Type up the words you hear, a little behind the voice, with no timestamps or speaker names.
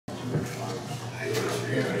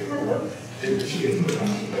The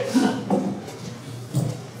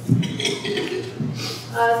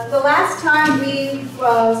last time we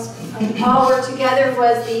all were together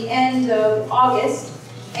was the end of August,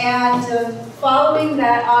 and following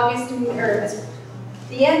that August, or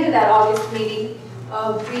the end of that August meeting,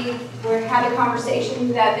 we had a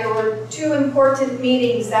conversation that there were two important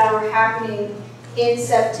meetings that were happening in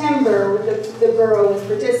September where the borough was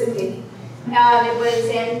participating. And it was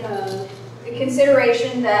in the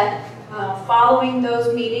consideration that following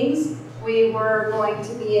those meetings, we were going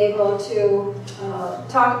to be able to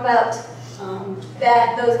talk about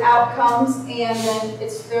those outcomes and then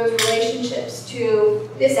those relationships to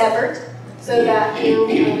this effort, so that you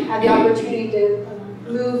had the opportunity to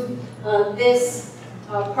move this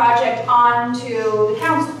project on to the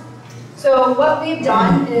council. So what we've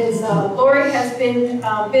done is Lori has been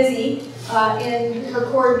busy in her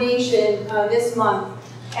coordination this month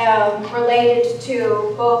related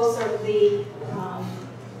to both sort of the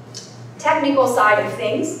technical side of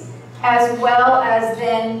things, as well as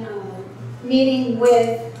then meeting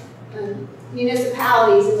with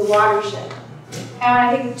municipalities in the watershed. And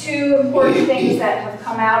I think two important things that have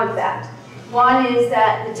come out of that. One is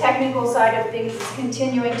that the technical side of things is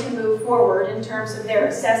continuing to move forward in terms of their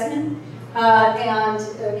assessment and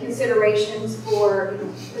considerations for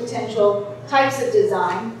potential types of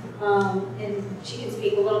design, and she can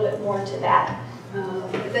speak a little bit more to that.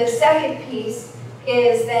 The second piece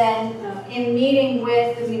is then in meeting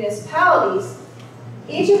with the municipalities.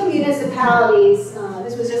 Each of the municipalities,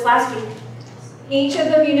 this was just last week, each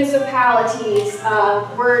of the municipalities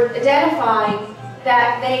were identifying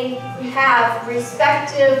that they have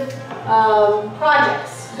respective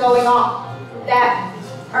projects going on that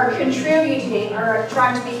are contributing or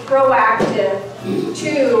trying to be proactive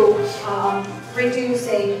to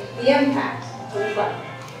reducing the impact of the flood.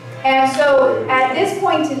 And so at this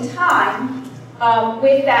point in time,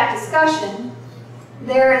 with that discussion,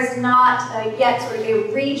 there is not yet sort of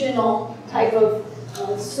a regional type of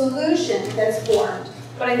solution that's formed.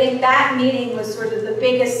 But I think that meeting was sort of the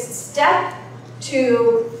biggest step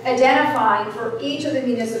to identifying for each of the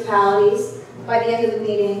municipalities by the end of the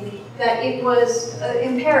meeting that it was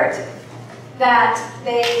imperative that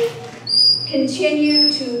they continue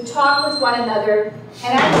to talk with one another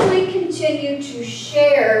and actually continue to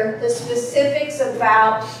share the specifics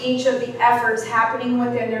about each of the efforts happening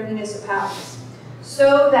within their municipalities,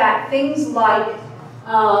 so that things like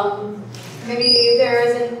maybe there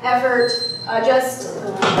is an effort just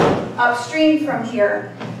upstream from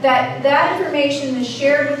here, that information is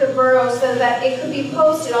shared with the borough so that it could be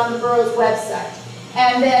posted on the borough's website.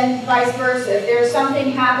 And then vice versa. If there's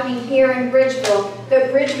something happening here in Bridgeville,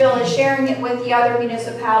 that Bridgeville is sharing it with the other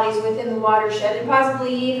municipalities within the watershed and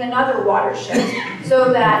possibly even other watersheds,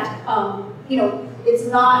 so that it's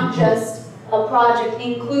not just a project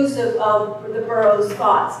inclusive of the borough's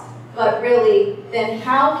thoughts, but really then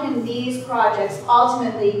how can these projects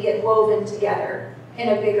ultimately get woven together in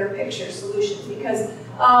a bigger picture solution? Because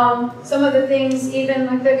some of the things, even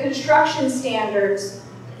like the construction standards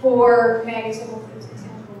for,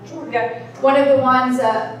 one of the ones,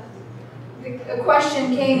 a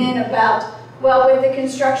question came in about, well, with the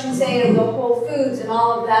construction, say, of the Whole Foods and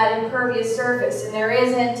all of that impervious surface, and there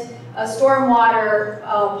isn't a stormwater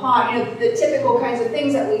pond, the typical kinds of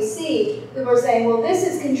things that we see, people are saying, well, this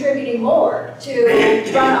is contributing more to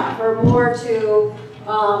runoff or more to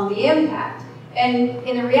the impact. And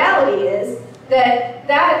the reality is that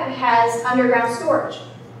that has underground storage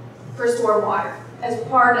for stormwater as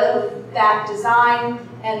part of that design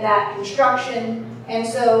and that construction. And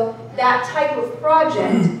so that type of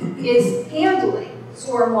project is handling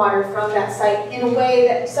stormwater from that site in a way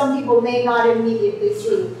that some people may not immediately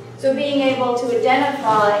see. So being able to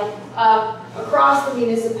identify across the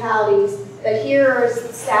municipalities that here is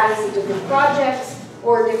the status of different projects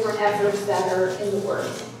or different efforts that are in the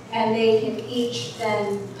works. And they can each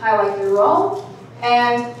then highlight their own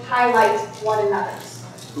and highlight one another's.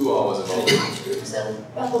 Who all was involved? So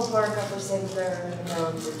Bethel Park, Upper St. Clair, and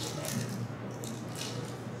Bridgeville.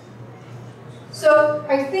 So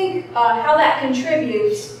I think how that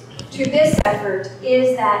contributes to this effort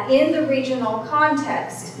is that in the regional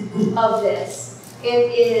context of this,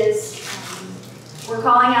 it is, we're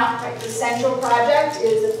calling out like the central project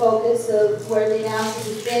is the focus of where the analysis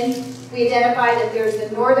has been. We identified that there's the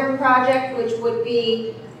northern project, which would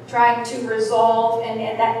be trying to resolve, and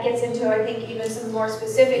that gets into, I think, even some more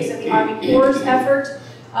specifics of the Army Corps' effort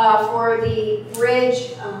for the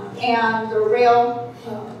bridge and the rail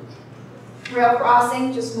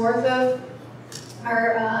crossing just north of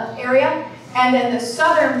our area. And then the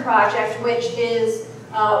southern project, which is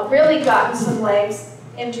really gotten some legs,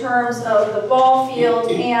 in terms of the ball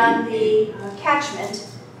field and the catchment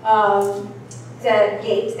the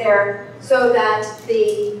gate there, so that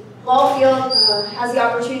the ball field has the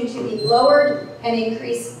opportunity to be lowered and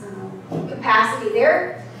increase capacity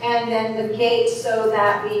there, and then the gate so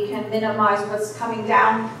that we can minimize what's coming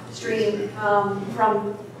downstream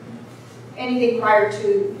from anything prior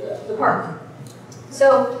to the park.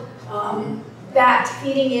 So that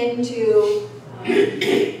feeding into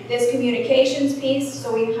this communications piece,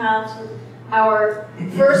 so we have our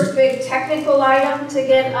first big technical item to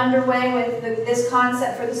get underway with this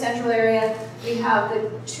concept for the central area. We have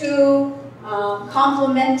the two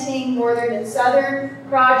complementing northern and southern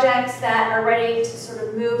projects that are ready to sort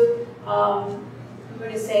of move, I'm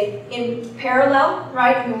going to say, in parallel,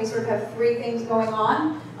 right? I mean, we sort of have three things going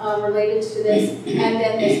on related to this, and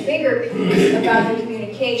then this bigger piece about the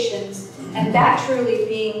communications, and that truly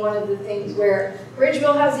being one of the things where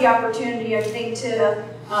Bridgeville has the opportunity, I think, to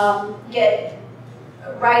get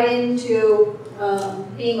right into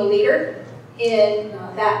being a leader in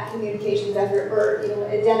that communications effort, or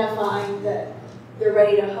identifying that they're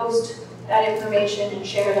ready to host that information and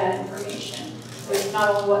share that information with not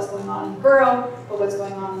only what's going on in the borough, but what's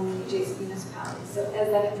going on in the adjacent municipalities. So as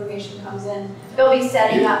that information comes in, they'll be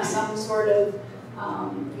setting up some sort of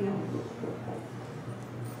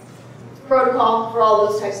protocol for all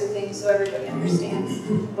those types of things, so everybody understands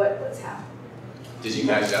what's happening. Did you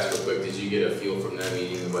guys, just real quick, did you get a feel from that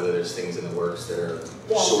meeting whether there's things in the works that are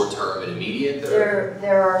short-term and immediate?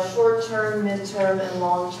 There are short-term, mid-term, and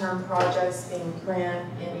long-term projects being planned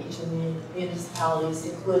in each of the municipalities,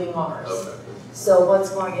 including ours. Okay. So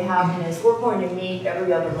what's going to happen is we're going to meet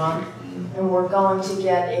every other month, and we're going to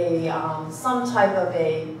get a some type of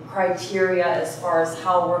a criteria as far as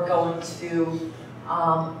how we're going to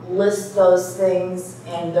list those things,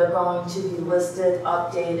 and they're going to be listed,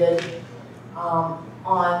 updated,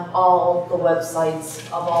 on all the websites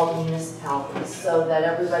of all the municipalities, so that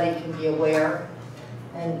everybody can be aware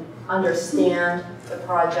and understand the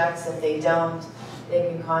projects. If they don't, they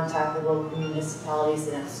can contact the local municipalities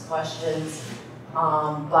and ask questions.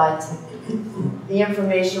 But the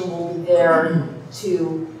information will be there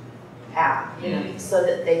to ask, so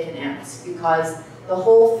that they can ask. Because the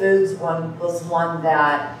Whole Foods one was one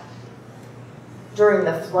that, during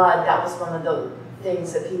the flood, that was one of the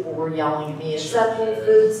things that people were yelling at me. It's that Whole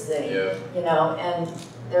Foods thing, and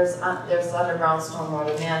there's underground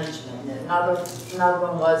stormwater management. And another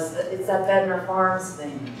one was it's that Bedner Farms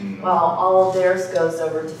thing. Well, all of theirs goes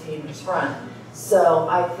over to Painter's Run. So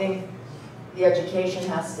I think the education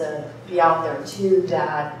has to be out there too,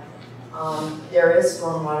 that there is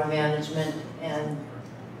stormwater management and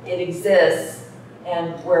it exists,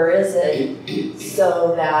 and where is it,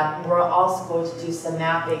 so that we're also going to do some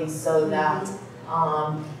mapping so that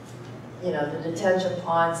the detention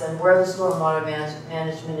ponds and where the stormwater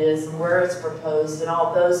management is and where it's proposed and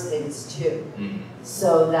all those things too,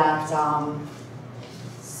 so that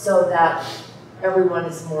everyone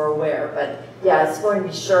is more aware. But yeah, it's going to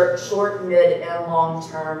be short, mid, and long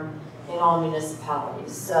term in all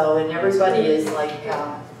municipalities. So, and everybody is like,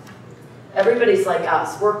 everybody's like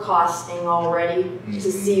us. We're costing already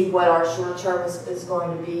to see what our short term is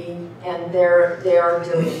going to be, and they are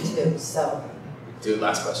doing it too. So. Dude,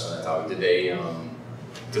 last question on that topic.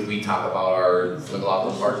 Did we talk about our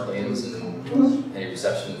McLaughlin Park plans and any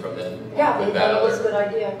reception from them? Yeah, they thought it was a good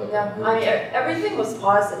idea. Okay. Yeah, I mean, everything was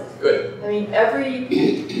positive. Good. I mean,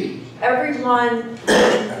 everyone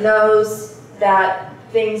knows that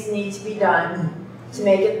things need to be done to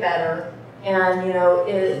make it better. And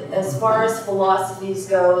as far as philosophies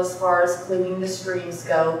go, as far as cleaning the streams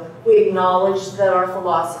go, we acknowledge that our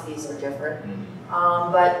philosophies are different.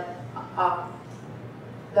 But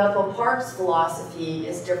Bethel Park's philosophy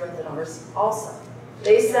is different than ours also.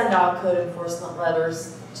 They send out code enforcement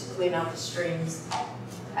letters to clean out the streams,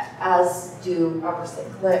 as do Upper St.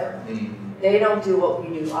 Clair. They don't do what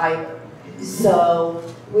we do either. So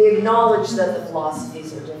we acknowledge that the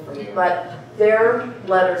philosophies are different, but their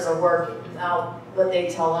letters are working. Now, what they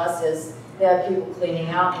tell us is they have people cleaning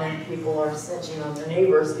out, and then people are snitching on their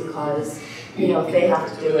neighbors because, if they have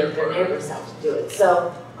to do it, their neighbors have to do it.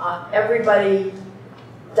 So everybody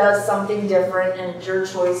does something different, and it's your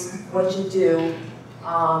choice what you do,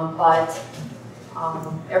 but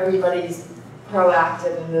everybody's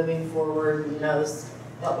proactive and moving forward and knows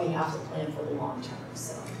that we have to plan for the long term.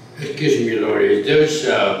 So. Excuse me, Lori, there's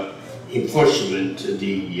enforcement to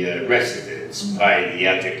the residents by the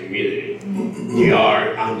other community. They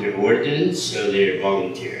are under ordinance, so they're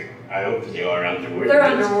volunteer. I hope they are under ordinance. They're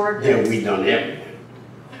under ordinance. Then we don't have one.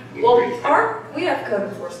 Well, we have code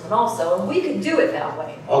enforcement also, and we could do it that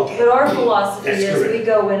way. Okay. But our philosophy That's is correct. we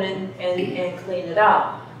go in and clean it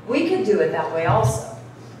out. We could do it that way also.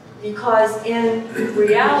 Because in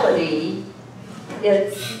reality,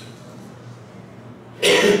 it's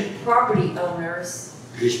property owners,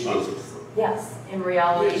 Responsible for. yes, in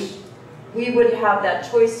reality, we would have that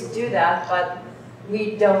choice to do that, but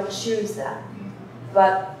we don't choose that.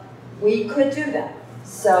 But we could do that.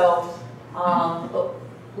 So, but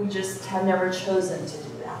we just have never chosen to do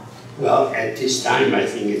that. Well, at this time, I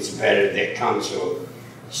think it's better that council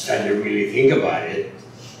start to really think about it,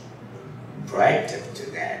 proactive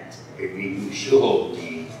to that. Maybe we should hold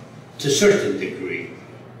to a certain degree,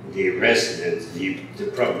 the residents, the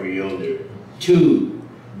property owner, to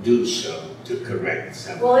do so, to correct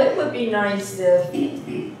something. Well, it would be nice if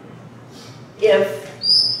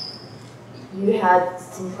you had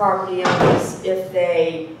some property owners, if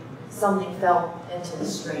something fell into the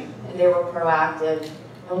stream and they were proactive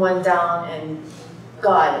and went down and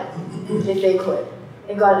got it, if they could,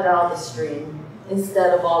 and got it out of the stream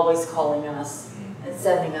instead of always calling us and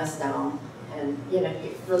sending us down and, you know,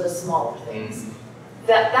 for the smaller things.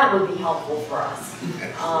 That would be helpful for us.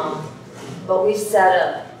 But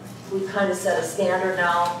we've kind of set a standard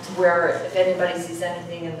now to where if anybody sees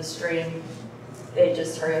anything in the stream, they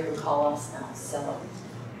just hurry up and call us now, so.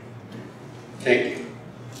 Thank you.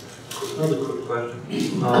 Another quick question.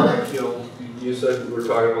 You know, you said we were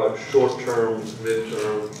talking about short-term,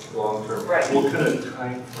 mid-term, long-term. Right. What kind of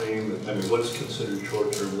time frame, I mean, what's considered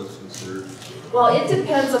short-term, what's considered? Well, it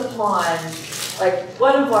depends upon, like,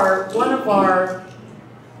 one of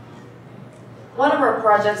our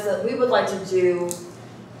projects that we would like to do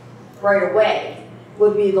right away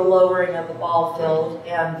would be the lowering of the ball field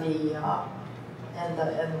and the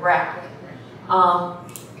rack.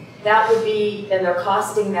 That would be, and they're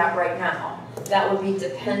costing that right now. That would be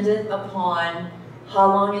dependent upon how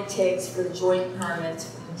long it takes for the joint permits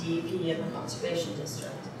from the DEP and the Conservation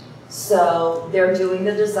District. So they're doing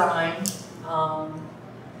the design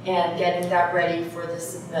and getting that ready for the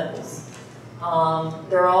submittals.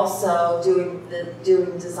 They're also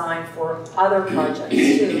doing design for other projects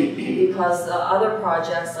too, because the other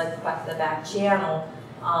projects like the back channel,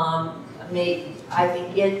 I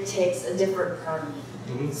think it takes a different permit.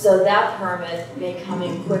 So that permit may come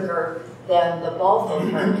in quicker than the ball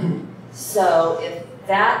field permit. So if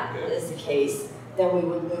that is the case, then we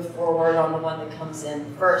would move forward on the one that comes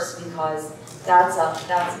in first, because that's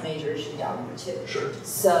a major issue down there too. Sure.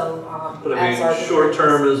 So, But I mean, short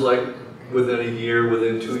term is like within a year,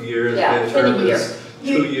 within 2 years. Yeah, within a year. Is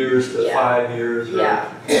 2 years to 5 years. Or... Yeah.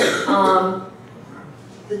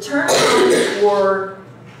 The turnaround for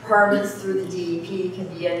permits through the DEP can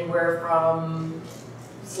be anywhere from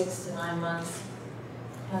 6 to 9 months.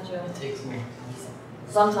 How'd you? It takes me.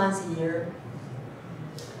 Sometimes a year.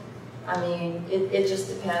 I mean, it just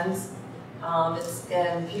depends.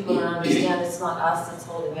 And people don't understand it's not us that's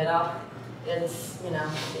holding it up. It's, you know,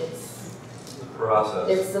 it's the process.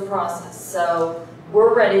 It's the process. So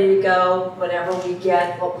we're ready to go whenever we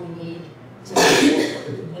get what we need to move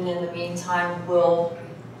forward. And in the meantime, we'll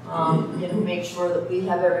you know, make sure that we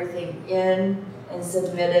have everything in and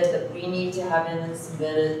submitted that we need to have in and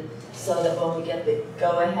submitted, so that when we get the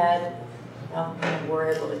go-ahead,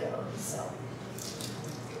 we're able to go. So.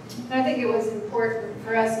 And I think it was important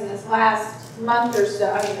for us in this last month or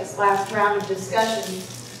so, I mean this last round of discussion,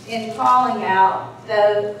 in calling out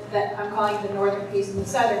that I'm calling the northern piece and the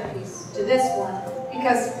southern piece to this one,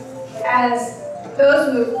 because as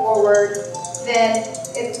those move forward, then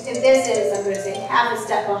if this is, I'm going to say, half a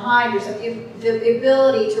step behind or something, the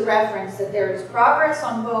ability to reference that there is progress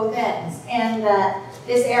on both ends, and that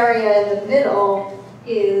this area in the middle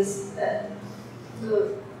is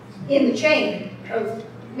in the chain of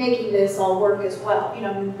making this all work as well. You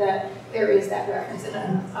know, that there is that reference.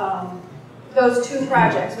 And those two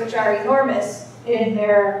projects, which are enormous in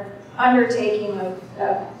their undertaking of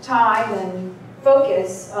time and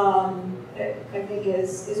focus, I think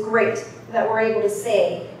is great that we're able to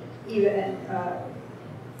say, even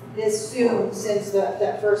this soon, since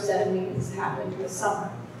that first set of meetings happened this summer,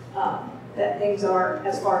 that things are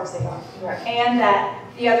as far as they are. Right. And that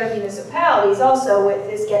the other municipalities also, with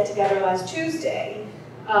this get-together last Tuesday,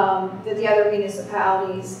 that the other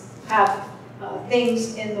municipalities have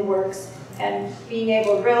things in the works, and being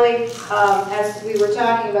able to really, as we were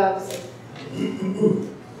talking about,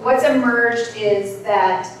 what's emerged is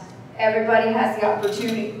that everybody has the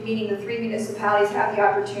opportunity, meaning the three municipalities have the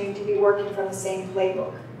opportunity to be working from the same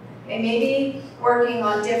playbook. They may be working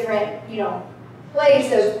on different, you know,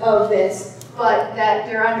 plays of this, but that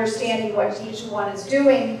they're understanding what each one is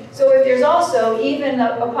doing. So if there's also even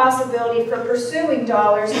a possibility for pursuing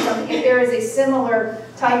dollars or something, if there is a similar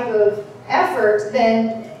type of effort,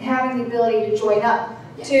 then having the ability to join up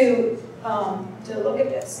to look at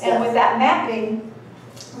this. And with that mapping,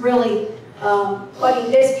 really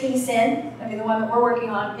plugging this piece in, I mean the one that we're working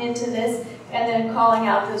on, into this, and then calling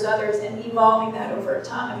out those others and evolving that over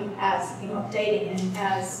time, I mean, as, you know, updating it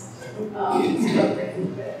as it's appropriate.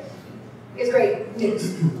 It's great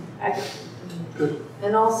news. Good.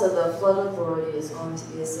 And also the flood authority is going to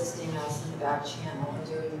be assisting us in the back channel and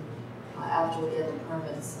doing, after we get the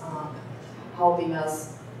permits, helping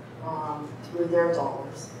us through their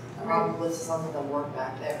dollars with some of the work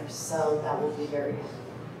back there. So that will be very helpful.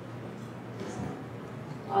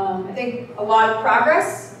 I think a lot of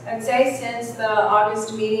progress, I'd say, since the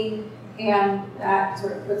August meeting, and that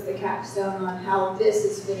sort of puts the capstone on how this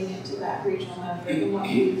is fitting into that regional effort and what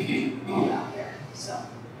we all out there. So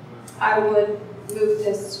I would move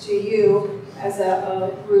this to you as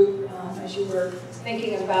a group, as you were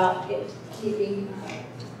thinking about it, keeping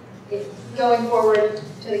it going forward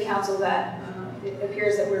to the council, that it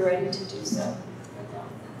appears that we're ready to do so.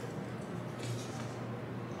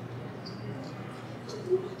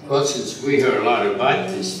 Well, since we heard a lot about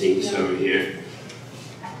these things over here,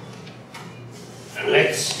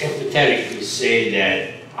 let's hypothetically say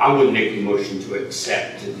that I would make a motion to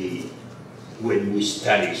accept when we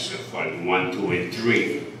study so far, 1, 2, and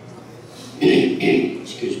 3.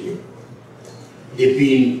 Excuse me. There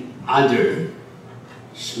being other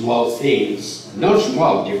small things, not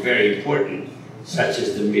small, they're very important, such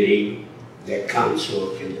as the meeting that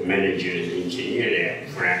council and the manager and the engineer there,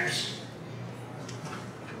 perhaps.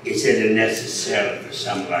 Is it necessary for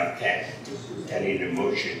something like that to put that in a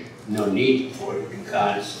motion? No need for it,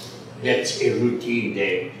 because that's a routine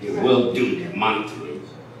they will do, the monthly.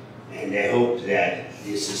 And I hope that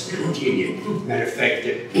this is continued. Matter of fact,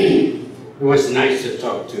 it was nice to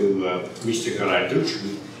talk to Mr.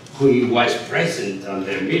 Galaducci, who was present on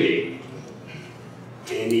the meeting.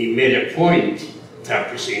 And he made a point to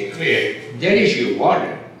Upper St. Clair, that is your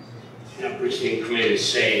water. And Upper St. Clair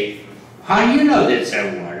say, how do you know that's our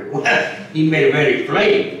water? Well, he made it very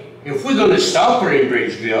plain. If we're going to stop her in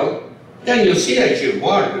Bridgeville, then you'll see that's your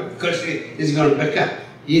water, because it's going to become.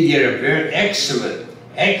 He did a very excellent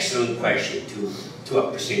question to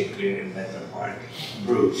Upper St. Clair and Better Water.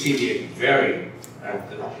 Bruce, he did very,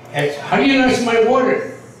 how do you know it's my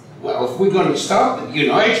water? Well, if we're going to stop it, you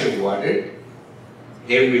know it's your water.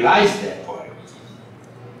 They realize that part.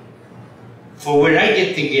 For when I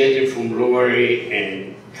get together from Lori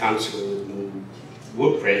and Council who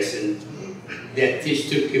were present, that these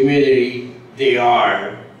two communities, they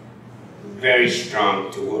are very strong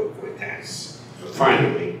to work with us.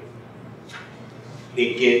 Finally,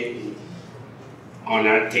 they get on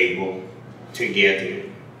our table together,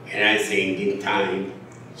 and I think in time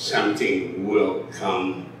something will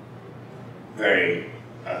come very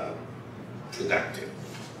productive.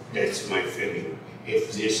 That's my feeling,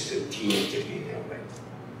 if this continues to be that way.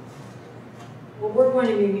 Well, we're going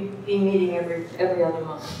to be meeting every other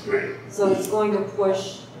month. Right. So it's going to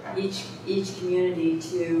push each community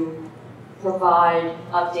to provide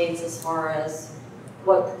updates as far as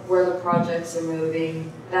where the projects are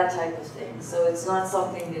moving, that type of thing. So it's not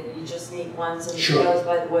something that you just meet once and Sure. it goes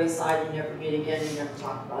by the wayside, you never meet again, you never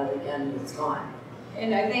talk about it again, and it's gone.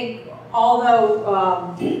 And I think, although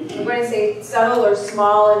I'm going to say subtle or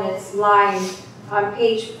small in its line, on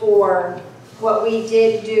page 4, what we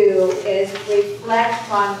did do is reflect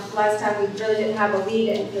on, last time we really didn't have a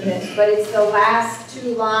lead-in for this, but it's the last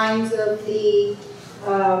 2 lines of the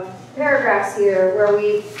paragraphs here where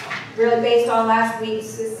we really, based on last week's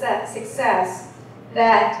success,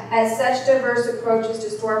 that as such diverse approaches to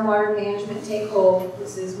stormwater management take hold,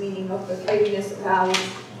 this is meaning of the 3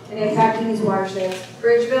 municipalities, and impacting these watersheds,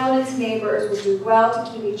 Bridgeville and its neighbors would do well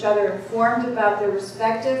to keep each other informed about their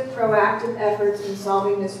respective proactive efforts in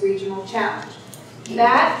solving this regional challenge.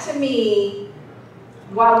 That, to me,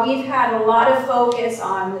 while we've had a lot of focus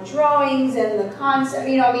on the drawings and the concept,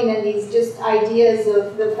 and these just ideas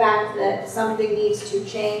of the fact that something needs to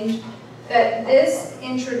change, that this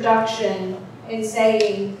introduction in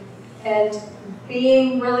saying and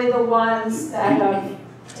being really the ones that have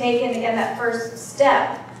taken, again, that first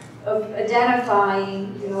step of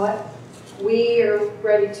identifying, you know what, we are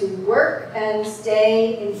ready to work and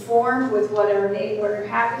stay informed with what are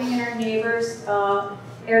happening in our neighbors'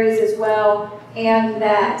 areas as well, and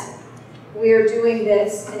that we are doing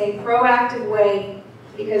this in a proactive way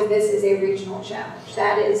because this is a regional challenge.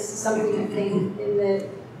 That is something I think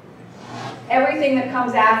everything that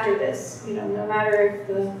comes after this, no matter if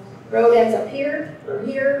the road ends up here,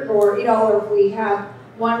 or, you know, or if we have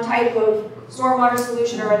one type of stormwater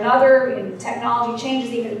solution or another, and technology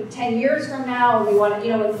changes even 10 years from now, and we want to,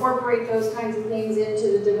 you know, incorporate those kinds of things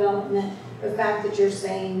into the development. The fact that you're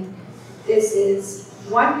saying this is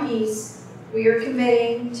one piece, we are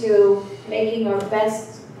committing to making our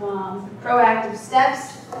best proactive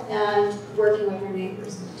steps and working with our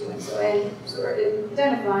neighbors and doing so, and sort of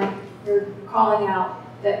identifying, you're calling out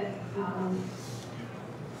that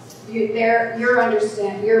the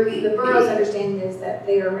borough's understanding is that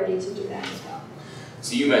they are ready to do that as well.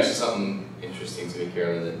 So you mentioned something interesting to me,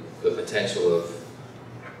 Carolyn, the potential of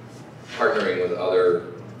partnering with other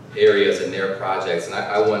areas and their projects, and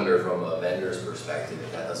I wonder from a vendor's perspective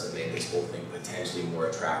if that doesn't make this whole thing potentially more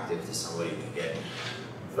attractive to somebody to get.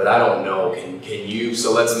 But I don't know, can you,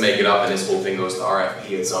 so let's make it up and this whole thing goes to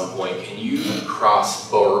RFP at some point, can you cross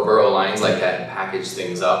borough lines like that and package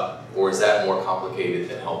things up? Or is that more complicated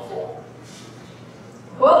than helpful?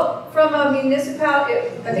 Well, from a municipality,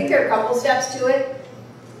 I think there are a couple steps to it.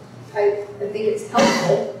 I think it's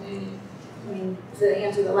helpful. I mean, to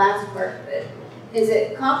answer the last part of it, is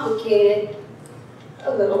it complicated?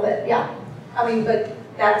 A little bit, yeah. I mean, but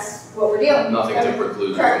that's what we're dealing with. Nothing to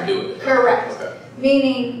preclude you from doing it. Correct. Okay.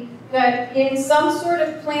 Meaning that in some sort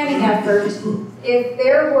of planning effort, if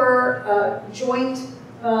there were joint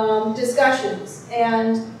discussions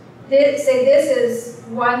and say this is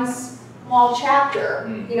one small chapter,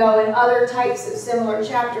 you know, and other types of similar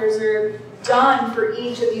chapters are done for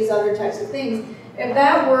each of these other types of things, if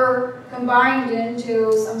that were combined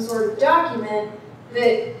into some sort of document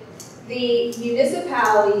that the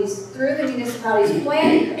municipalities, through the municipalities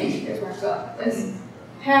planning commission, here's where I'm going with this,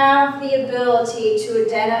 have the ability to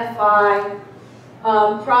identify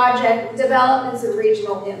project developments of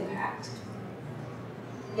regional impact.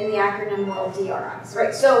 In the acronym world, DRIs,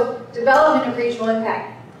 right? So development of regional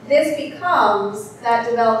impact. This becomes that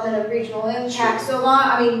development of regional impact so long,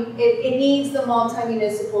 I mean, it needs the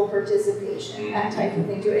multi-municipal participation, that type of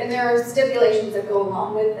thing to it. And there are stipulations that go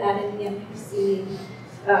along with that in the MPC.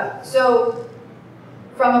 So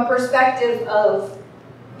from a perspective of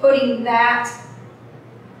putting that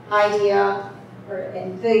idea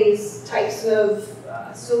and these types of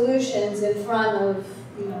solutions in front of,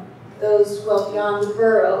 you know, those well beyond the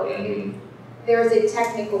borough, there's a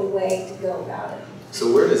technical way to go about it.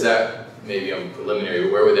 So where does that, maybe I'm preliminary,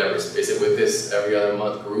 where would that, is it with this every other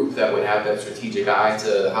month group that would have that strategic eye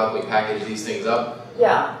to how can we package these things up?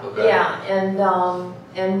 Yeah, okay. Yeah,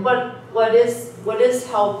 and what is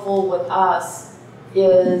helpful with us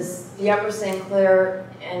is the Upper St. Clair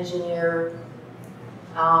engineer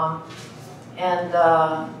and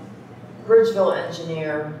the Bridgeville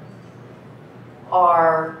engineer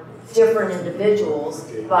are different individuals,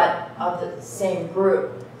 but of the same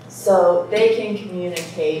group. So they can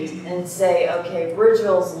communicate and say, okay,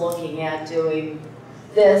 Bridgeville's looking at doing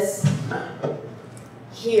this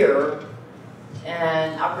here,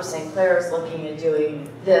 and Upper St. Clair is looking at doing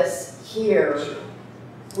this here.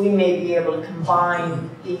 We may be able to combine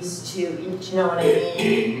these two, each, you know what I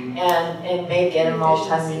mean, and make it a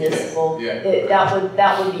multi-municipal. Yeah.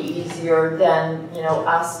 That would be easier than, you know,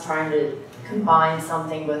 us trying to combine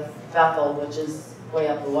something with Bethel, which is way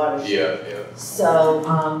up the watershed. Yeah. So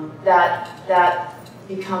that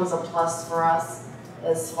becomes a plus for us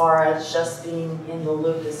as far as just being in the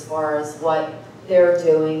loop as far as what they're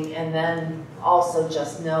doing, and then also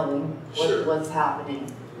just knowing what's happening.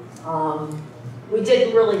 We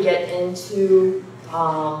didn't really get into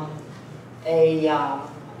a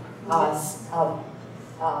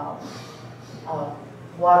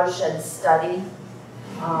watershed study.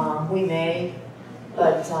 We may,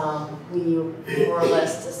 but we more or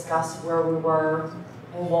less discussed where we were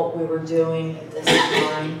and what we were doing at this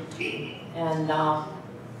time. And,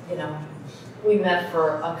 you know, we met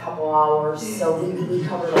for a couple hours, so we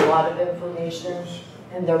covered a lot of information,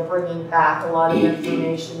 and they're bringing back a lot of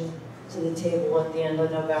information to the table at the end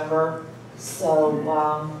of November. So,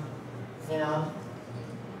 you know,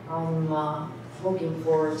 I'm looking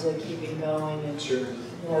forward to keeping going and you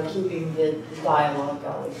know, keeping the dialogue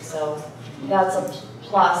going. So that's a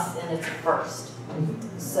plus and it's a first.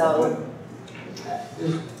 So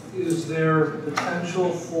is there potential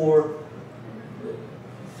for,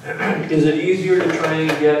 is it easier to try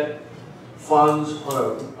and get funds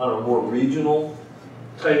on a more regional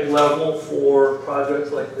type level for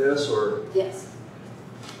projects like this, or? Yes.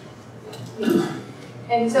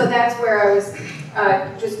 And so that's where I was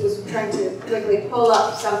was trying to quickly pull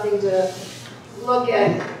up something to look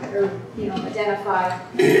at or identify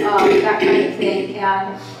that kind of thing,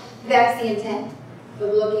 and that's the intent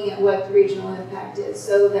of looking at what the regional impact is,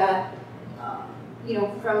 so that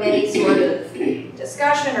from any sort of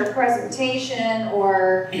discussion or presentation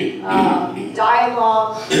or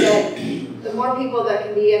dialogue, that the more people that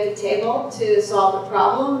can be at the table to solve the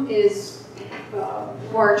problem is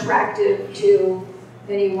more attractive to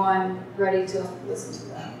anyone ready to listen to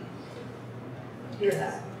that. Hear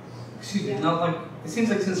that. Excuse me, not like, it seems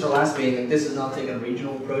like since our last meeting, like this is not taking a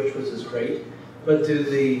regional approach, which is great. But do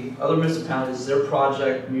the other municipalities, does their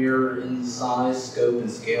project mirror in size, scope, and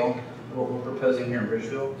scale of what we're proposing here in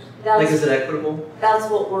Bridgeville? Like, is it equitable? That's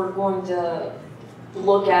what we're going to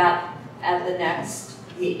look at the next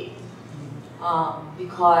meeting.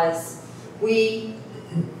 Because we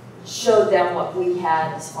showed them what we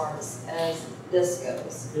had as far as this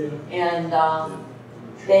goes. Yeah. And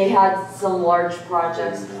they had some large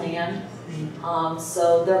projects planned,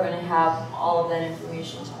 so they're going to have all of that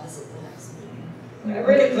information to us at the next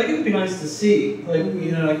meeting. Like it would be nice to see, like,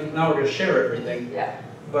 like now we're going to share everything. Yeah.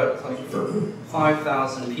 But like for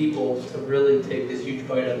 5,000 people to really take this huge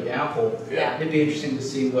bite out of the apple, yeah, it'd be interesting to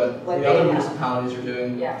see what the other municipalities are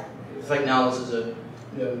doing. Yeah. It's like now this is a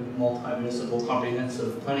multi-municipal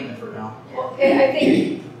comprehensive planning effort now. Well, I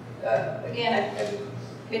think, again, I've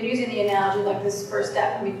been using the analogy like this first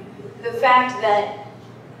step. I mean, the fact that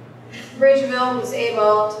Bridgeville was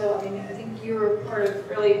able to, I think you were part of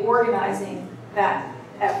really organizing that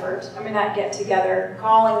effort. That get together,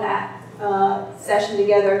 calling that session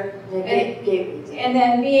together, and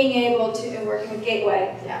then being able to, and working with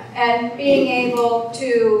Gateway, and being able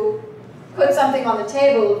to put something on the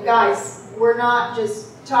table of, guys, we're not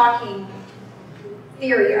just talking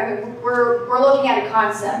theory. We're looking at a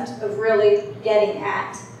concept of really getting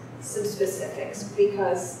at some specifics,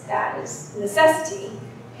 because that is necessity,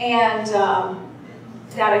 and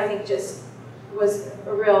that I think just was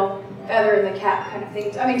a real feather in the cap kind of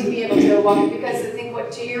thing. To be able to walk, because I think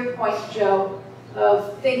to your point, Joe,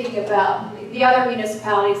 of thinking about the other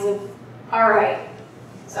municipalities of, all right,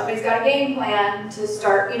 somebody's got a game plan to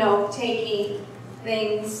start, taking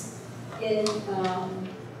things into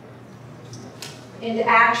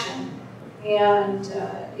action, and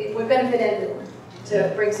it would benefit everyone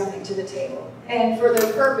to bring something to the table. And for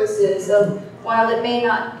the purposes of, while it may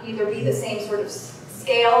not either be the same sort of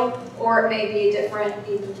scale, or it may be a different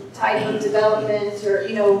type of development or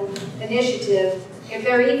initiative, if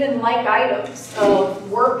there are even like items of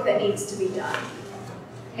work that needs to be done,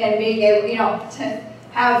 and being able to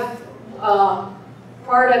have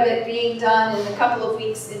part of it being done in a couple of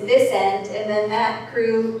weeks in this end, and then that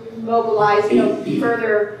crew mobilize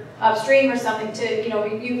further upstream or something to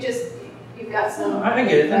you've got some. I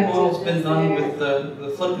get it. That model's been done with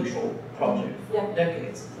the flood control project for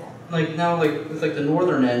decades. Like now, with the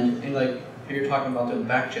northern end, and you're talking about doing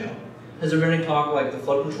back channel. Has there been any talk the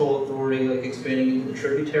flood control authority expanding into the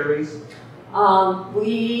tributaries?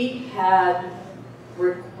 We had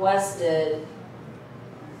requested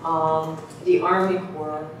the Army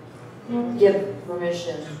Corps give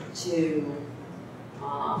permission to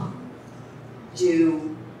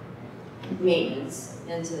do maintenance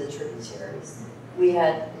into the tributaries. We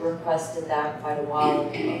had requested that quite a while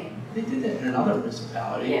ago. They did that in another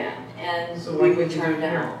municipality. Yeah, and so we were turned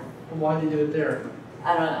down. Why did they do it there?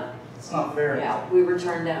 I don't know. It's not fair. Yeah, we were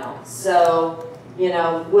turned down. So,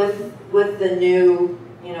 with the new,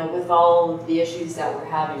 with all of the issues that we're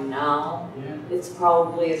having now, it's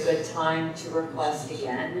probably a good time to request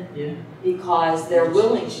again. Yeah. Because they're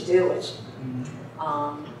willing to do it.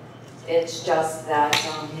 Mm-hmm. It's just that,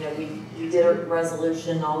 we did a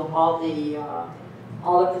resolution, all the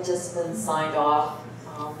participants signed off.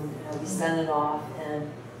 We sent it off, and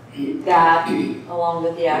that, along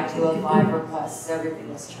with the Act 205 requests,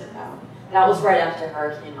 everything was turned out. That was right after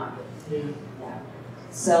Hurricane Harvey. Yeah.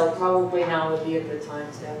 So probably now would be a good time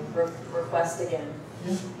to request again.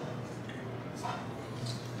 Yeah.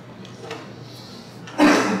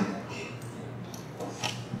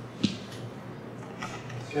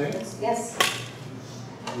 Okay. Yes.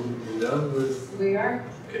 We're done with. We are.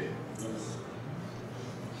 Okay.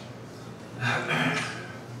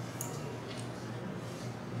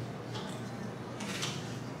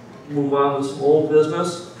 Move on to some old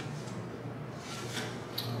business.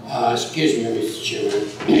 Excuse me, Mr.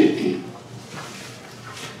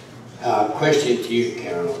 Chairman. Question to you,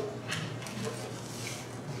 Carol.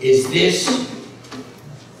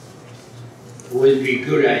 Would it be a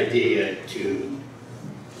good idea to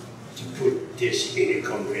put this in a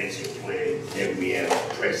comprehensive plan that we have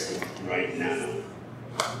present right now?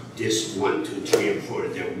 This 1, 2, 3, and 4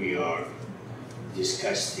 that we are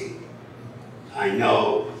discussing. I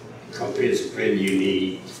know comprehensive plan you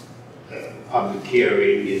need public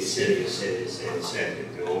hearing, et cetera,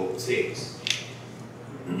 the whole things.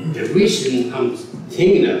 the reason I'm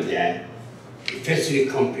thinking of that, if it's a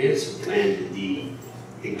comprehensive plan,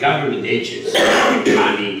 the government agencies, the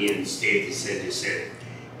county and state, etc.,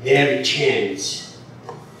 they have a chance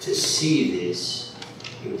to see this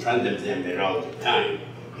in front of them at all the time.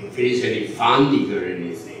 If there is any funding or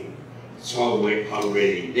anything, it's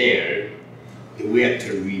already there. Do we have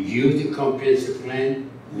to review the comprehensive plan,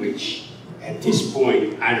 which at this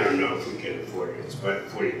point, I don't know if we can afford it. It's about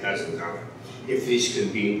 $40,000. If this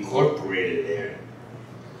could be incorporated there,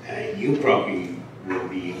 you probably will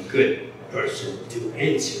be a good person to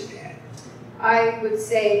answer that. I would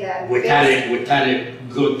say that. Without it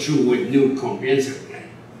go through with new comprehensive plan.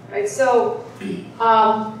 Right, so,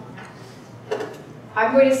 I'm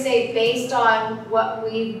going to say based on what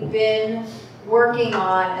we've been working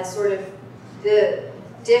on as sort of the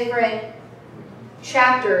different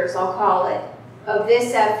chapters, I'll call it, of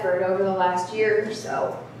this effort over the last year or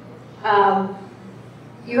so,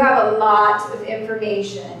 you have a lot of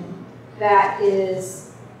information that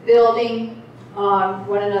is building on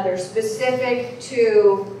one another, specific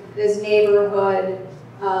to this neighborhood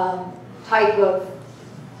type of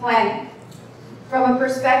planning. From a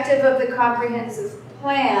perspective of the comprehensive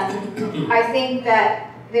plan, I think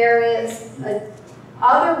that there is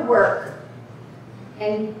other work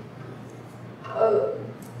and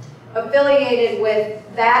affiliated with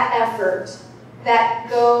that effort that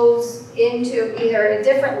goes into either a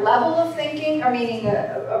different level of thinking, or meaning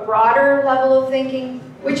a broader level of thinking,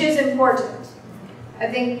 which is important. I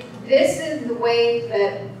think this is the way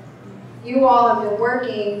that you all have been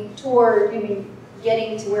working toward,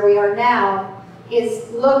 getting to where we are now, is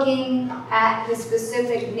looking at the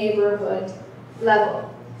specific neighborhood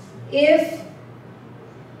level. If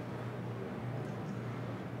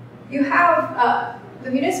you have,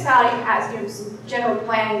 the municipality has some general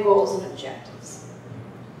planning goals and objectives.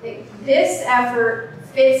 This effort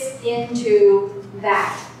fits into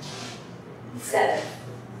that set of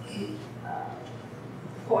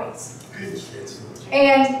points.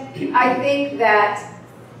 And I think that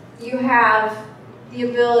you have the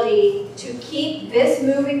ability to keep this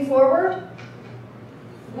moving forward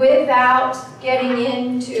without getting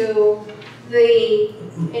into the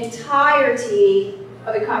entirety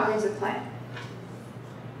of a comprehensive plan.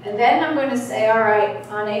 And then I'm going to say, all right,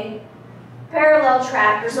 on a parallel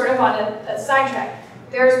track, or sort of on a side track,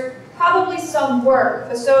 there's probably some work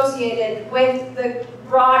associated with the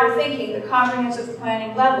broader thinking, the comprehensive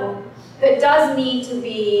planning level, that does need to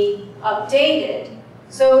be updated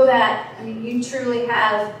so that you truly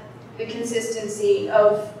have the consistency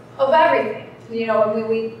of everything.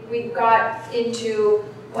 When we got into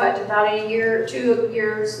about a year, 2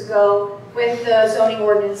 years ago, with the zoning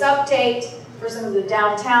ordinance update for some of the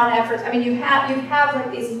downtown efforts. You have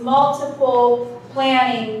like these multiple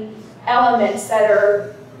planning elements that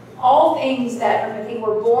are all things that I think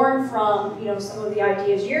were born from some of the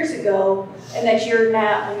ideas years ago, and that you're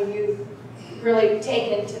now you've really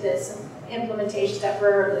taken to this implementation step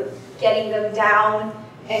for getting them down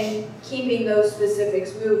and keeping those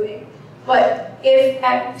specifics moving. But if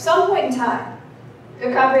at some point in time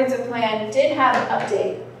the comprehensive plan did have an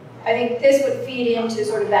update, I think this would feed into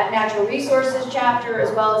sort of that natural resources chapter,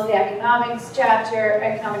 as well as the economics chapter,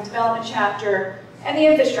 economic development chapter, and the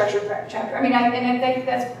infrastructure chapter. And I think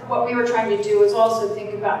that's what we were trying to do, is also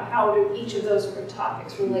think about how do each of those sort of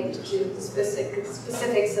topics relate to the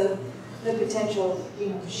specifics of the potential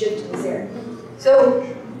shift in this area. So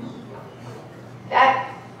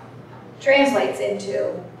that translates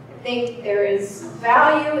into, I think there is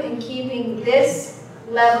value in keeping this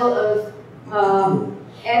level of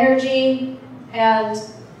energy and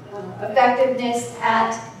effectiveness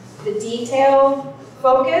at the detail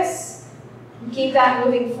focus. Keep that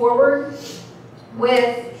moving forward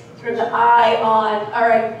with sort of the eye on, all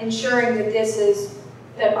right, ensuring that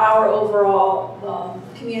that our overall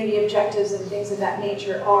community objectives and things of that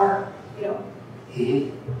nature are,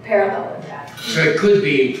 parallel with that. So it could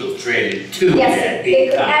be infiltrated too. Yes,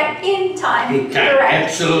 in time. In time, correct.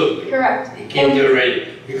 Absolutely. Correct. You can't do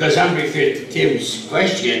it because I'm referring to Tim's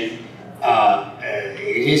question.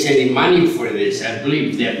 Is any money for this? I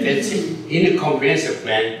believe that that's in a comprehensive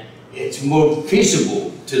plan. It's more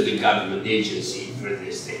feasible to the government agency for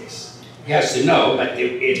these things. Yes and no, but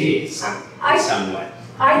it is somewhat.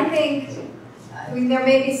 I think, there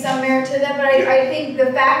may be some merit to that, but I think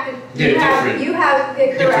the fact that you have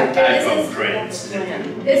Different correct. type of grants.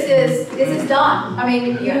 This is done.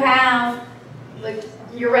 You have,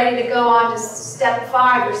 you're ready to go on to step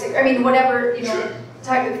 5 or 6. Whatever Sure.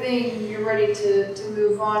 type of thing you're ready to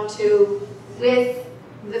move on to, with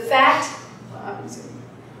the fact. I'm just gonna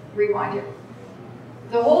rewind here.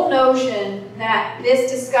 the whole notion that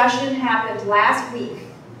this discussion happened last week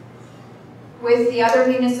with the other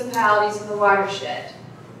municipalities in the watershed,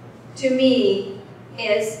 to me,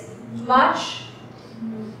 is much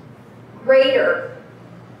greater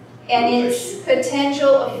in its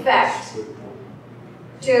potential effect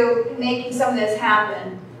to making some of this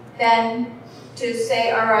happen than to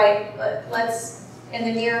say, all right, let's, in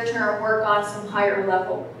the near term, work on some higher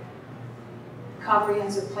level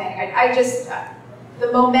comprehensive planning. I just,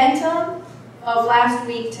 the momentum of last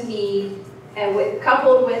week to me, and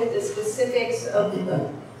coupled with the specifics of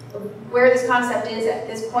where this concept is at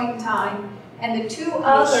this point in time, and the two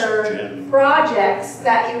other projects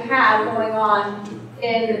that you have going on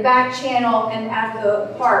in the back channel and at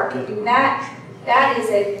the park, that is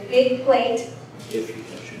a big plate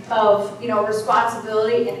of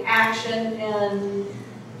responsibility and action and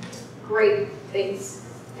great things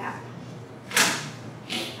happen.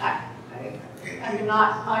 I'm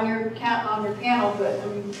not on your panel, but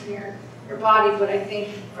I'm your body. But I think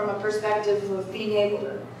from a perspective of being able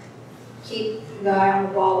to keep the eye on the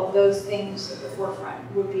ball of those things at the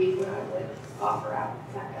forefront would be what I would offer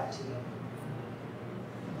back out to you.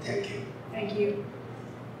 Thank you. Thank you.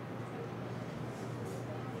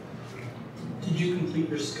 Did you complete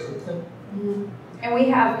your scope then? Mm-hmm. And we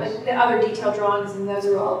have the other detailed drawings, and those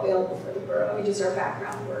are all available for the borough. We just our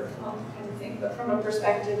background work kind of thing. But from a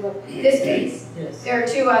perspective of this case, yes, there are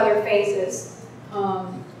two other phases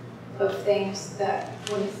of things that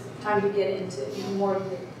when it's time to get into more of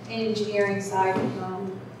the engineering side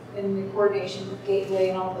and the coordination with Gateway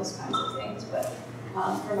and all those kinds of things. But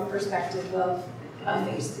from a perspective of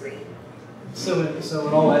phase 3. So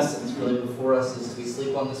in all essence, really before us is, do we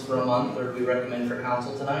sleep on this for a month, or do we recommend for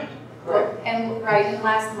council tonight? Correct. And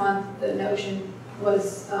last month the notion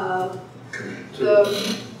was the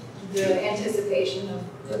anticipation of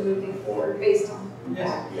the moving forward based on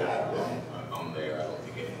that. Yeah, I'm there. I don't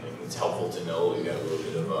think anything. It's helpful to know we've got a little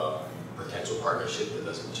bit of a potential partnership that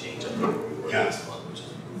doesn't change up where we were last month, which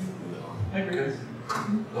is moving on. I agree.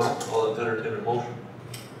 I'll entertain a motion.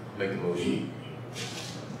 Make a motion.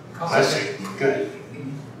 I see. Good.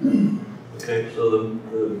 Okay, so the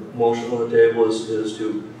motion on the table is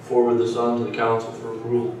to forward this on to the council for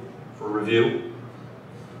approval, for review.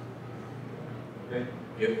 Okay.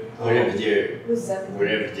 Yep. Whatever their, Who's that?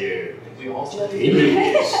 whatever their We also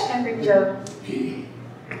image Joe. is.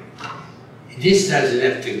 This doesn't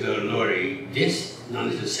have to go, Lori, this not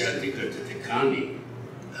necessarily go to the county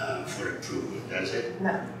for approval, does it?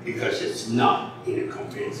 No. Because it's not in a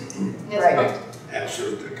comprehensive. That's Right. correct.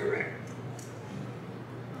 Absolutely correct.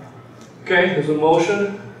 Okay, there's a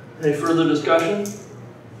motion. Any further discussion?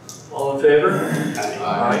 All in favor?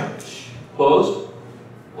 Aye. Opposed?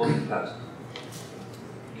 Motion passed.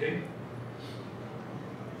 Okay.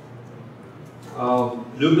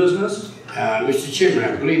 New business? Mr. Chairman,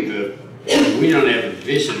 I believe we don't have a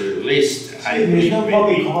visitor list. I There's believe no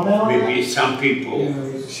public comment on that? maybe some people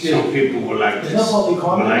would like There's no public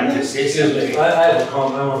comment on that? say Excuse me, something. I have a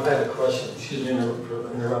comment, I have a question, excuse me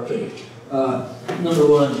for interrupting. Number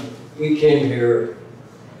one, we came here,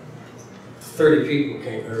 30 people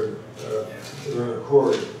came here, during a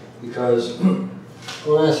court, because I want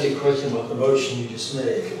to ask you a question about the motion you just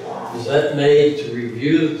made. Was that made to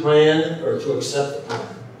review the plan or to accept the plan?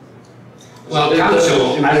 Well,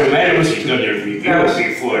 council, I don't know, was going to review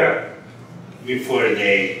before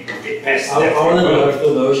they pass I that. want to know if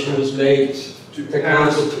the motion was made to the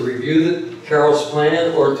council to review the Carroll's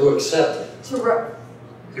plan or to accept it.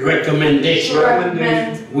 The recommendation,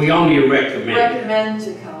 recommend we only recommend.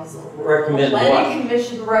 to council. Recommend The what? planning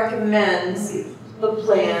commission recommends the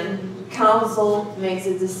plan. Council makes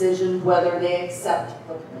a decision whether they accept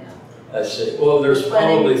the plan. I see. Well, there's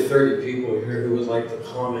Planning- probably 30 people here who would like to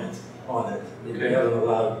comment on it. We haven't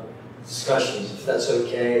allowed discussions. If that's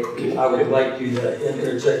okay, I would like you to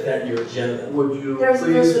interject that in your agenda. Would you There's a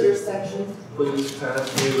please, visitor section. please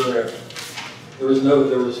pass me the, There was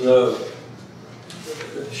no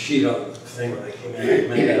sheet on the thing when I came in. I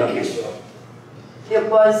made that up myself. It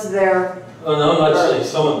was there, Oh, no, I'm not saying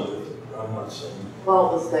someone did it. I'm not saying. well,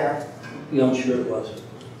 it was there. Yeah, I'm sure it was.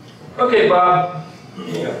 okay, Bob.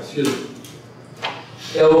 Yeah, excuse me.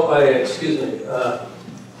 Yeah, well, excuse me.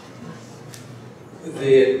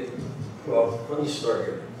 Well, let me start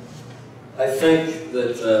here. I think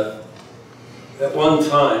that at one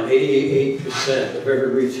time, 88% of every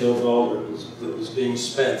retail dollar that was being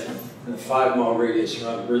spent in a 5-mile radius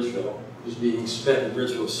around Bridgeville was being spent in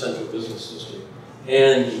Bridgeville's central business district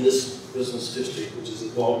and in this business district, which is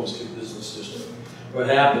the Baldwin Street Business District. What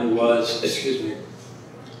happened was, excuse me,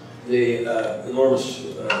 the enormous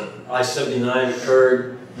I-79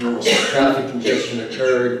 occurred, enormous traffic congestion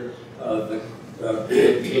occurred. The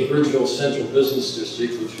Bridgeville Central Business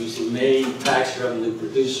District, which was the main tax revenue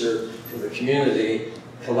producer for the community,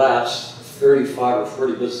 collapsed. 35 or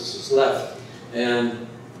 40 businesses left. And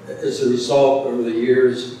as a result, over the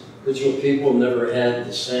years, Bridgeville people never had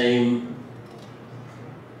the same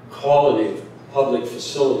quality of public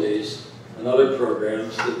facilities and other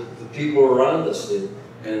programs that the people around us did.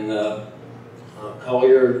 And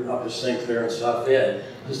Collier, Upper St. Clair, and South Ed.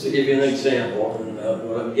 Just to give you an example, and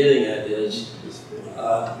what I'm getting at is,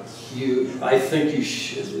 I think you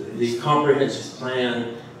should, the comprehensive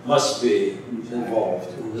plan must be involved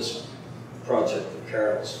in this project of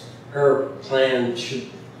Carol's. Her plan should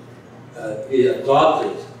be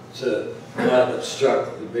adopted to not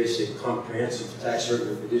obstruct the basic comprehensive tax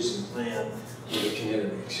revenue producing plan of the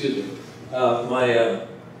community. Excuse me. What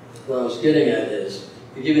I was getting at is,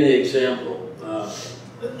 to give you an example,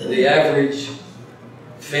 the average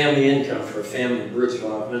family income for a family in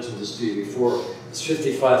Bridgeville, I've mentioned this to you before, is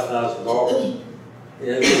 $55,000.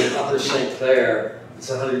 In Upper St. Clair, it's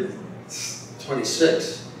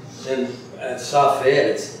 $126. And at South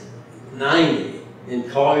Ed, it's 90. In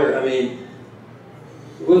Collier, I mean,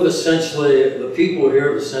 the people here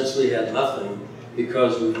have essentially had nothing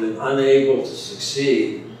because we've been unable to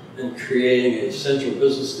succeed in creating a central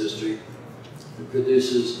business district that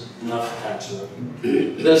produces enough tax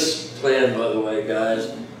revenue. This plan, by the way,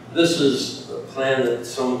 guys, this is a plan that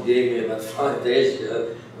someone gave me about 5 days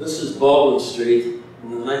ago. This is Baldwin Street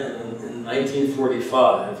in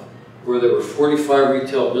 1945, where there were 45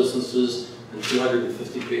 retail businesses and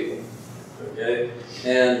 250 people, okay?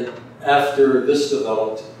 And after this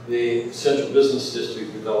developed, the Central Business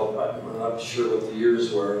District developed. I'm not sure what the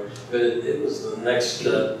years were, but it was the next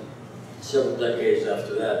several decades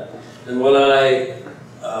after that. And what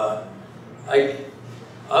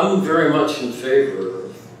I'm very much in favor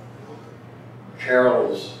of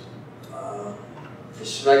Carol's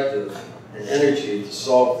perspective and energy to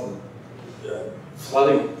solve the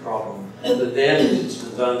flooding problem and the damage that's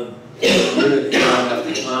been done to the community time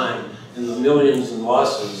after time, and the millions in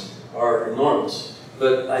losses are enormous.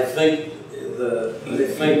 But I think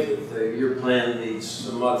that your plan needs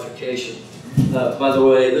some modification. By the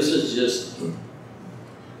way, this is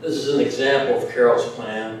an example of Carol's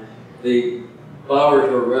plan. The Bower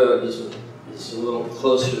Hill Road is a little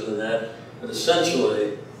closer than that, but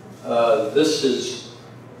essentially, this is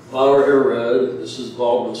Bower Hill Road, this is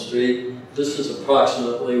Baldwin Street, this is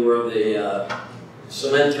approximately where the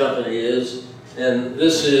cement company is, and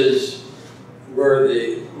this is where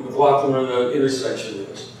the McLaughlin Road intersection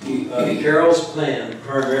is. Carol's plan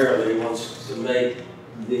primarily wants to make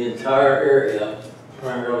the entire area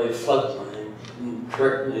primarily a floodplain.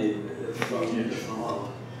 Correct me if I'm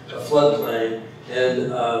wrong. A floodplain,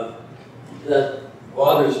 and that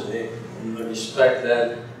bothers me in the respect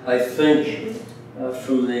that I think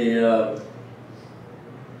from the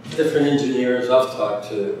different engineers I've talked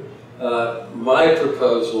to, my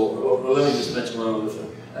proposal, well, let me just mention one other thing.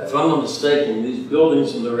 If I'm not mistaken, these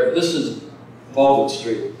buildings in the this is Baldwin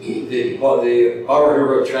Street. The Bower Hill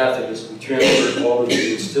Road traffic is transferred to Baldwin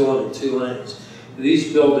Street. It's still in 2 lanes.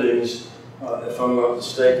 These buildings, if I'm not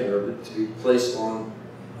mistaken, are to be placed on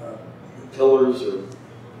pillars or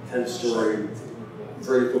 10-story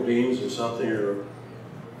vertical beams or something, or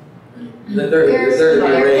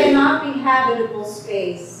there cannot be habitable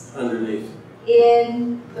space underneath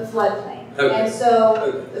in the floodplain. Okay. And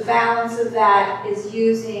so the balance of that is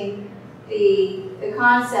using the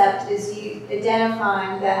concept is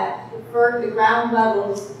identifying that the ground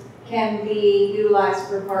levels can be utilized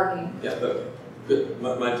for parking. Yeah, okay. Good.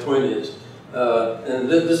 My point is, and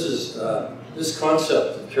this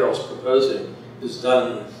concept that Carol's proposing is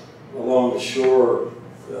done along the shore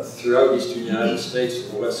throughout eastern United States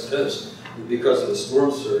and the West Coast. And because of the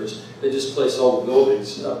storm surge, they just place all the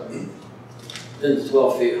buildings 10 to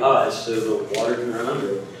 12 feet high so the water can run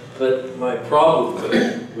under it. But my problem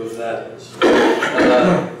with that is,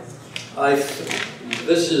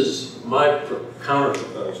 this is my counter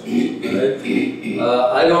proposal. Right?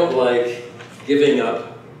 I don't like giving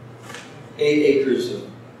up 8 acres of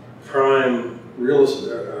prime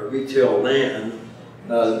retail land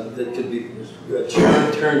that could be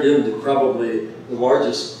turned into probably the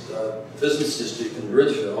largest business district in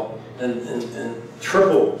Bridgeville and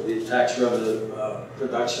triple the tax revenue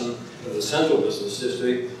production of the central business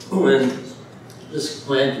district when this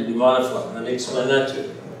plan can be modified. Let me explain that to you.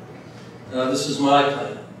 This is my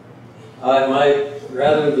plan.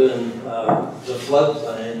 Rather than the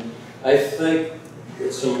floodplain, I think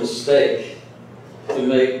it's a mistake to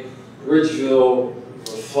make Bridgeville a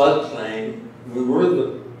floodplain when we're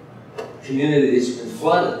the community that's been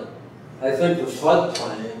flooded. I think the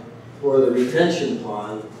floodplain or the retention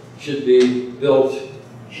pond should be built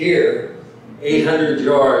here, 800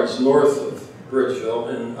 yards north of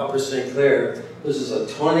Bridgeville in Upper St. Clair. This is a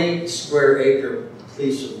 20 square acre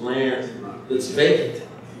piece of land that's vacant,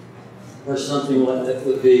 or something like that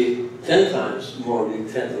would be 10 times more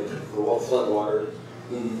retentive for floodwater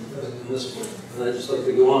than this one. And I'd just like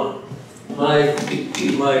to go on.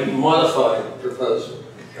 My modified proposal,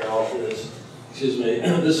 Carol, is, excuse me,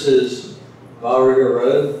 this is Bowery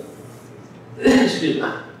Road. Excuse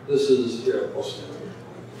me, this is, here, I'll stand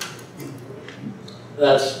here.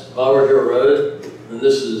 That's Bowery Hill Road, and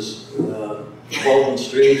this is Baldwin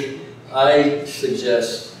Street. I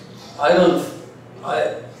suggest,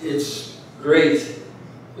 it's great,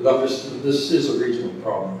 but this is a regional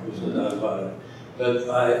problem, there's no doubt about it.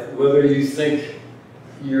 But whether you think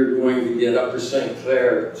you're going to get Upper St.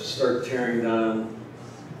 Clair to start tearing down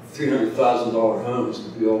 $300,000 homes to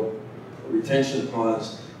build retention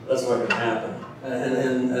ponds, that's not going to happen.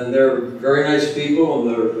 And they're very nice people, and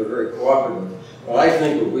they're very cooperative. But I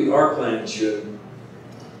think our plan should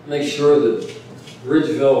make sure that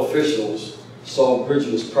Bridgeville officials solve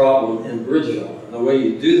Bridgeville's problem in Bridgeville. And the way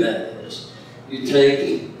you do that is you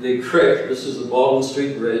take the creek. This is the Baldwin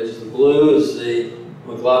Street Bridge. The blue is the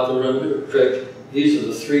McLaughlin Creek. These are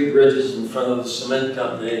the 3 bridges in front of the cement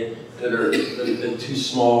company that have been too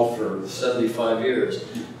small for 75 years.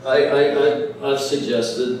 I've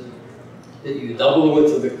suggested that you double the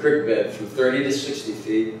width of the creek bed from 30 to 60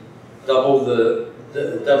 feet, double the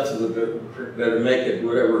depth of the creek bed, and make it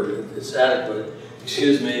whatever it's adequate,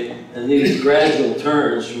 excuse me, and these gradual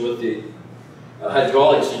turns from what the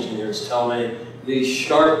hydraulics engineers tell me, these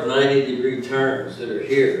sharp 90-degree turns that are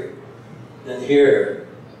here and here,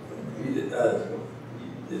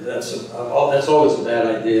 that's always a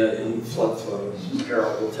bad idea in flood flows,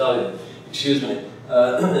 Carol will tell you, excuse me.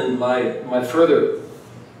 And my further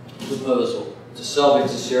proposal to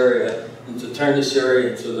salvage this area and to turn this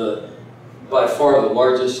area into by far the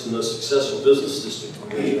largest and most successful business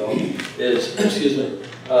district in Bridgeville is, excuse me,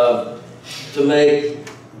 to make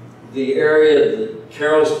the area that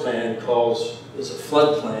Carol's plan calls is a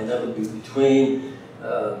floodplain, that would be between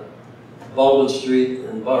Baldwin Street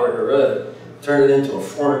and Bowery Road, turn it into a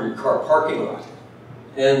 400-car parking lot,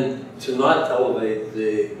 and to not elevate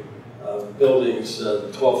the buildings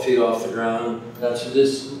 12 feet off the ground. That's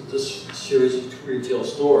this series of retail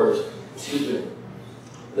stores, excuse me,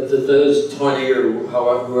 but that those 20 or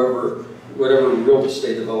however, whatever real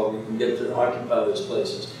estate development can get to occupy those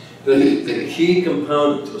places. But the key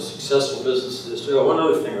component to a successful business district, one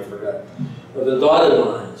other thing I forgot, are the dotted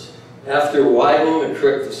lines. After widening the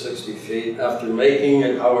creek to 60 feet, after making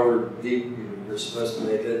it however deep you're supposed to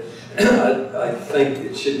make it, I think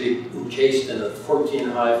it should be encased in a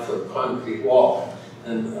 14-high-foot concrete wall.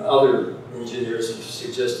 And other engineers have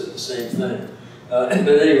suggested the same thing. But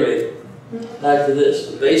anyway, back to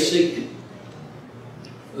this. The basic,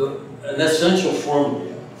 an essential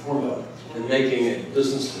formula in making a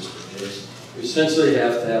business district is you essentially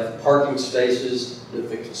have to have parking spaces that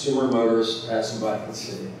the consumer motorists passing by can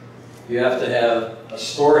see. You have to have a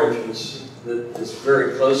store entrance that is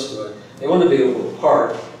very close to it. They want to be able to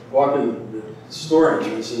park, walk in the store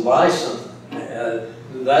entrance and buy something.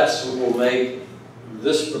 That's what will make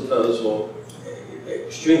this proposal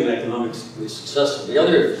extremely economically successful. The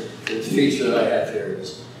other feature that I have here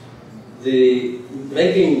is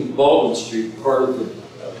making Baldwin Street part of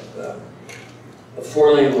a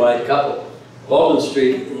 4-lane wide couple. Baldwin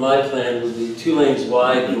Street, in my plan, would be 2 lanes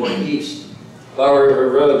wide going east. Bowery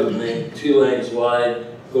Road would make 2 lanes wide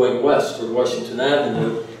going west toward Washington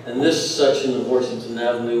Avenue, and this section of Washington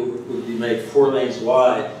Avenue would be made 4 lanes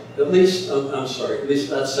wide. At least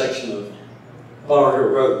that section of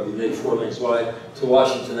Bowery Road would be made 4 lanes wide to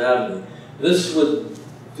Washington Avenue. This would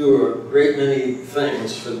do a great many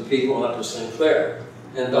things for the people in Upper St. Clair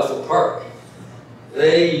and Bethel Park.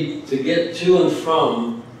 To get to and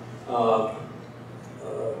from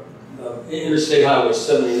Interstate Highway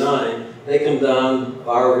 79, they come down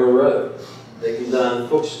Bowery Road, they come down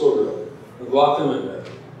Cookstool Road, McLaughlin Road.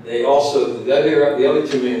 They also, the other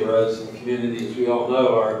 2 main roads in the community, as we all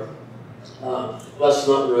know, are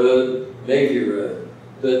Westmont Road, Mayview Road.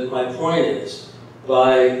 But my point is,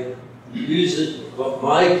 my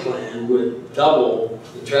plan would double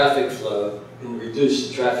the traffic flow and reduce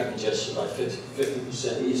the traffic congestion by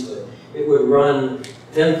 50% easily. It would run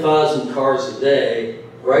 10,000 cars a day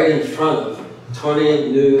right in front of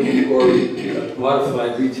 20 new or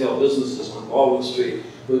modified retail businesses on Baldwin Street.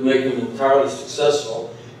 Would make them entirely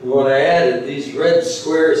successful. And what I added, these red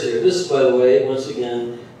squares here, this, by the way, once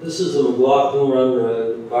again, this is the McLaughlin Run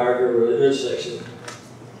Road, Bowery Road intersection.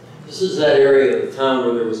 This is that area of the town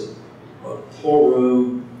where there was a pool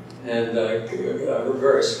room and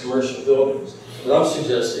various commercial buildings. What I'm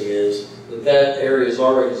suggesting is that area is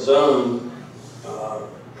already zoned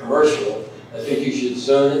commercial. I think you should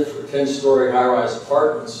zone it for 10-story high-rise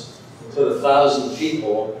apartments and put 1,000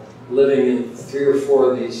 people living in 3 or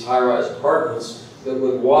 4 of these high-rise apartments that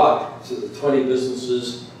would walk to the 20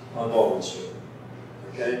 businesses on Baldwin Street.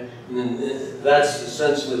 Okay? And then that's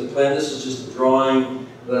essentially the plan. This is just a drawing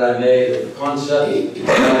that I made of the concept.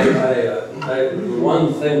 The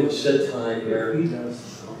one thing we said tonight here that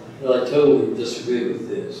I totally disagree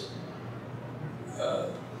with is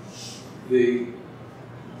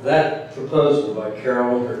that proposal by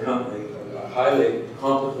Carol and her company, a highly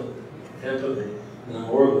competent company and a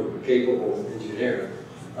more capable engineer,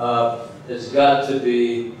 has got to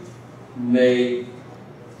be made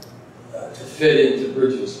to fit into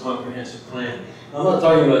Bridgeville's comprehensive plan. I'm not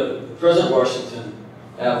talking about the present Washington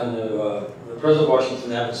Avenue, the present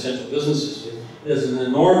Washington Avenue Central Business District is an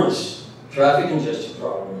enormous traffic congestion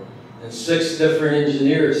problem, and 6 different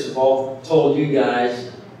engineers have all told you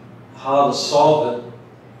guys how to solve it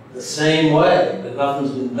the same way, but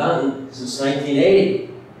nothing's been done since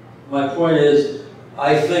 1980. My point is,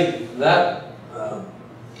 I think that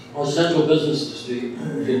Central Business District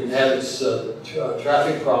can have its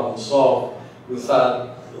traffic problem solved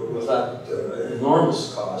without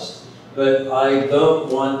enormous cost. But I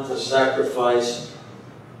don't want to sacrifice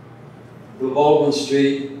the Baldwin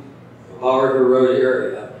Street, Bowerger Road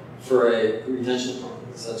area for a retention pond.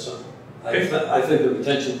 That's all. I think the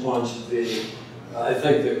retention pond should be, I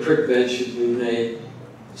think the creek bed should be made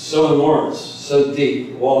so enormous, so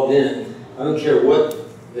deep, walled in. I don't care what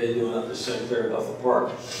they do up the St. Clair and Bethel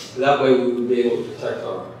Park. That way we would be able to protect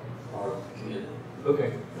our community.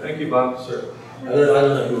 Okay, thank you, Bob. Sir. I don't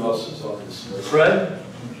know who else is on this. Fred?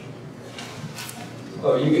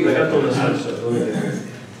 Oh, you can have this answer.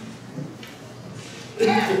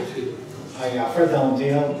 Hi, Fred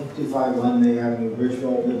Valentino, 55 Glen Avenue,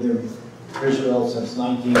 Bridgeville. Lived in Bridgeville since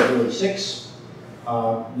 1946.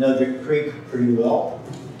 Know the creek pretty well.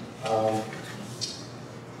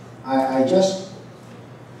 I guess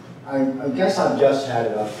I've just had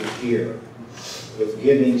it up to here with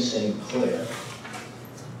giving St. Clair.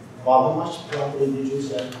 Bob, how much property did you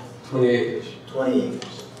say? 20 acres. 20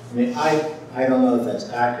 acres. I mean, I don't know if that's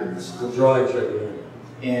accurate. The drawing's right there.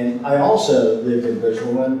 And I also lived in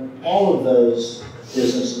Bridgeville when all of those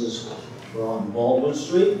businesses were on Baldwin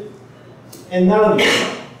Street, and none of them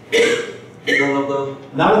flooded.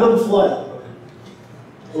 None of them flooded.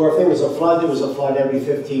 Or if there was a flood, there was a flood every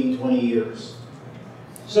 15, 20 years.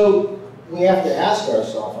 So we have to ask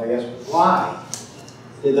ourselves, I guess, why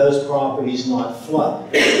did those properties not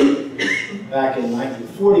flood back in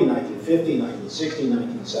 1940, 1950, 1960,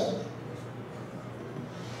 1970?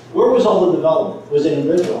 Where was all the development? Was it in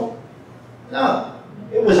Bridgeville? No,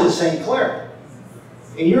 it was in St. Clair.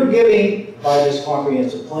 And you're giving, by this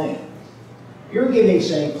comprehensive plan, you're giving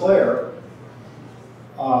St. Clair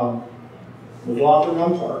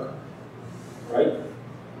McLaughlin Park, right?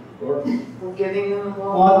 Or, We're giving them a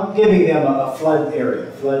well, I'm giving them a flood area,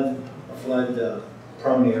 a flood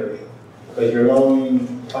prone area. Because you're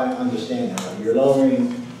lowering, if I understand that right, you're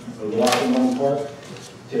lowering McLaughlin Park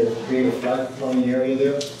to create a flood prone area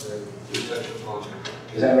there. Is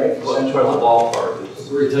that right? Well, in terms of ballpark, it's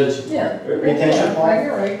Retention. Yeah. Retention pond?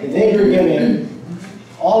 You're right. And then you're giving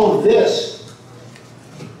all of this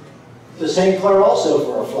to St. Clair also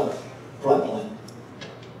for a floodplain.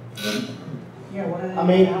 Yeah, what I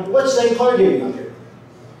mean, what's St. Clair giving up here?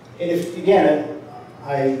 And if, again,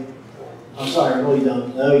 I'm sorry, I really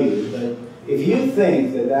don't know you, but if you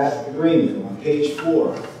think that that agreement on page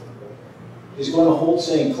 4 is going to hold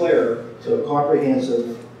St. Clair to a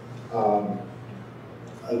comprehensive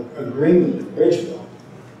agreement with Bridgeville,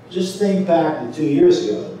 just think back to 2 years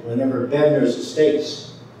ago, whenever Bedner's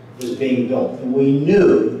Estates was being built, and we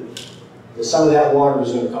knew that some of that water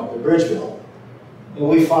was going to come to Bridgeville, and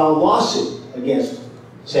we filed a lawsuit against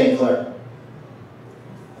St. Clair.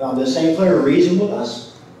 Now, does St. Clair reason with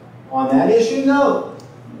us on that issue? No.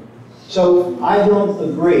 So I don't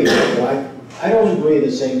agree. I don't agree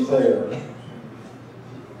that St. Clair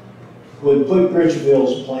would put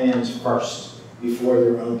Bridgeville's plans first before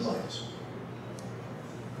their own plans.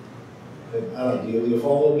 I don't know, do you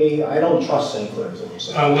follow me? I don't trust St. Clair's.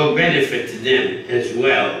 Will benefit to them as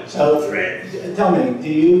well, So, Fred. tell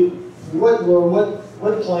me, what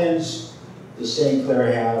plans does St.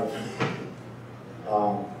 Clair have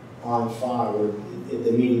on file or at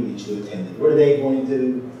the meeting that you attended? What are they going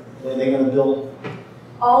to build?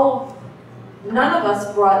 None of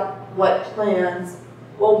us brought what plans,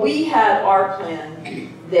 well, we had our plan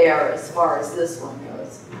there as far as this one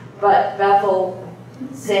goes. But Bethel,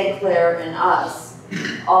 St. Clair, and us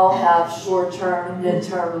all have short-term,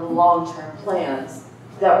 mid-term, and long-term plans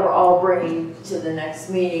that we're all bringing to the next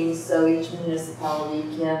meeting so each municipality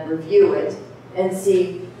can review it and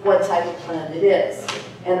see what type of plan it is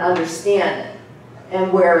and understand it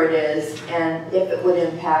and where it is and if it would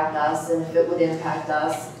impact us, and if it would impact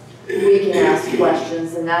us, we can ask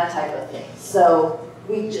questions and that type of thing. So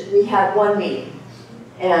we had one meeting,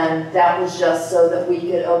 and that was just so that we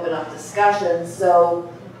could open up discussions.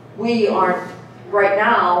 So we aren't, right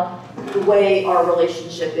now, the way our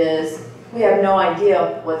relationship is, we have no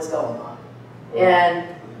idea what's going on. And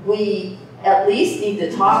we at least need to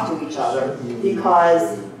talk to each other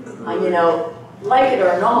because, you know, like it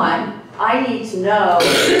or not, I need to know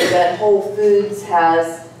that Whole Foods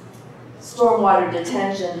has stormwater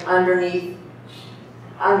detention underneath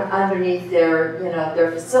their, you know,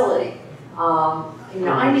 their facility. You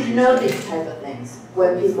know, I need to know these type of things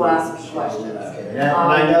when people ask me questions. And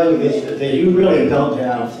I know that you really don't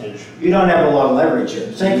have a lot of leverage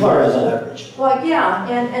here. St. Clair has a leverage. Well, yeah,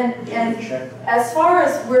 and as far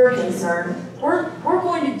as we're concerned, we're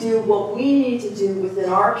going to do what we need to do within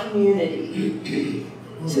our community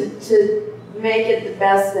to make it the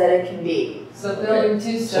best that it can be. So building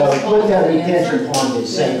two So steps. put that retention pond in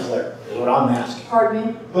St. Clair, is what I'm asking. Pardon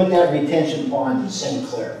me? Put that retention pond in St.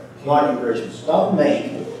 Clair, not in Bridgeville. Don't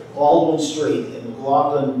make Baldwin Street in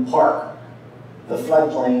McLaughlin Park the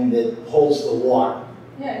floodplain that holds the water.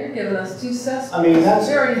 Yeah, you're giving us two steps. I mean, that's,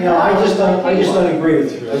 Very you know, I just don't agree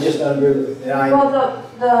with you. I just don't agree with you. And Well,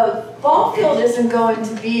 the ball field isn't going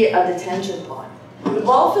to be a detention pond. The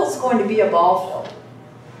ball field's going to be a ball field.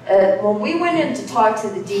 When we went in to talk to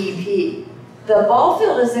the DEP, the ball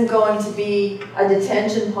field isn't going to be a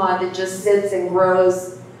detention pond that just sits and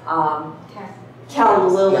grows calla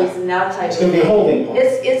lilies and that type of it's thing. going to be a holding pond.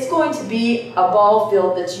 It's going to be a ball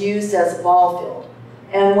field that's used as a ball field.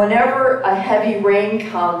 And whenever a heavy rain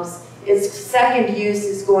comes, its second use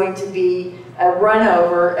is going to be a run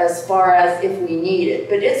over as far as if we need it.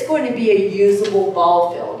 But it's going to be a usable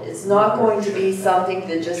ball field. It's not going to be something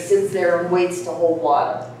that just sits there and waits to hold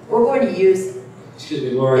water. We're going to use it. Excuse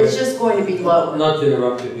me, Laura. It's just going to be lower. Not to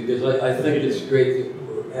interrupt you, because I think it's great that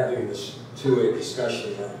we're having this two-way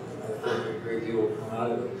discussion. I think a great deal will come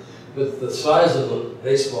out of it. But the size of a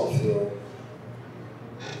baseball field,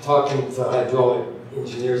 talking to hydraulic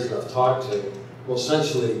engineers that I've talked to, will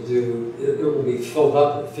essentially do, it will be filled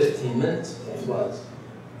up in 15 minutes if it floods.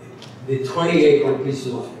 The 20-acre piece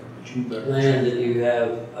of land that you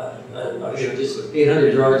have, just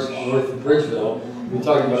 800 yards north of Bridgeville, you're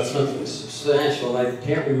talking about something substantial. I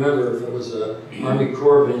can't remember if it was an Army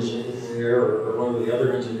Corps of engineer or one of the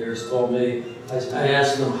other engineers told me. I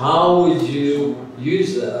asked them, how would you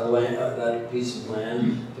use that piece of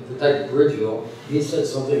land to protect Bridgeville? He said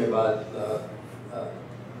something about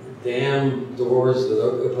dam doors that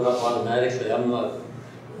open up automatically. I'm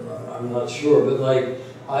not sure, but like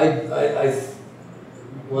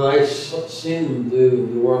what I've seen them do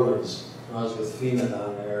in New Orleans when I was with FEMA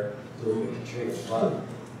down there during the Katrina flood,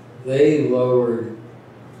 they lowered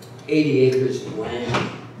 80 acres of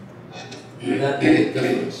land. That made a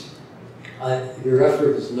difference. Your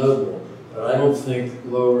effort is noble, but I don't think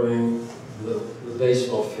lowering the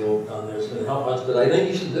baseball field down there is going to help much. But I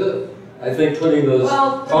think you should do it. I think putting those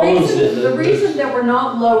columns in. The reason that we're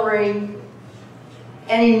not lowering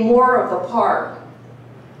any more of the park,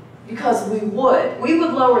 because we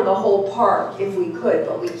would lower the whole park if we could,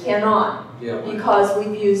 but we cannot. Yeah. Because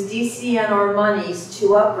we've used DCNR monies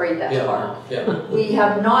to upgrade that park. Yeah. We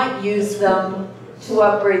have not used them to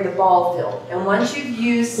upgrade the ball field. And once you've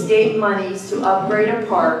used state monies to upgrade a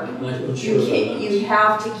park, you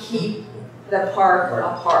have to keep the park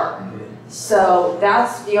a park. So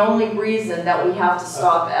that's the only reason that we have to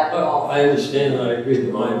stop at the ball field. I understand and I agree.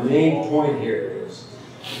 My main point here is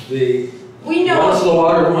once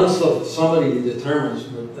somebody determines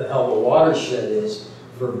what the hell the watershed is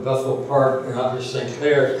for Bethel Park and Upper St.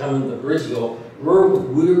 Clair coming to Bridgeville,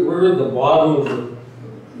 we're at the bottom of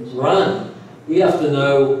the run. We have to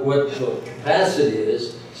know what the capacity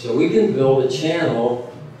is so we can build a channel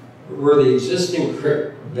where the existing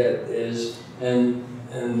creek bed is and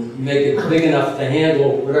make it big enough to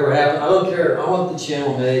handle whatever happens. I don't care. I want the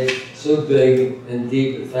channel made so big and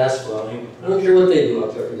deep and fast flowing. I don't care what they do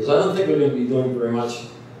up there because I don't think we're going to be doing very much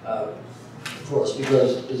for us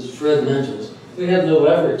because, as Fred mentions, we have no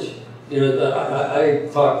leverage. You know, I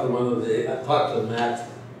talked to Matt,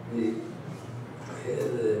 the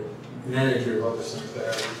manager of Upper St.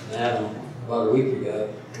 Clair, and Adam, about a week ago,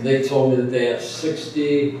 and they told me that they have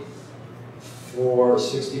 64,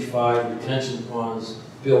 65 retention ponds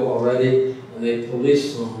built already, and they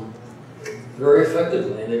police them very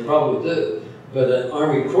effectively, and they probably do. But an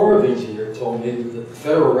Army Corps of Engineers told me that the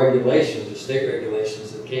federal regulations, or state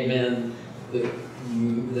regulations that came in that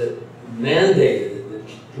mandated that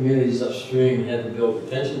communities upstream had to build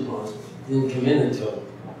retention ponds didn't come in until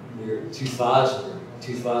the year 2000 or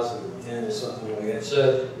 2010 or something like that.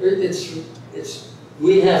 So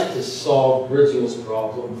we have to solve Bridgeville's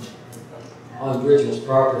problem on Bridgeville's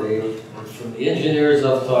property. And from the engineers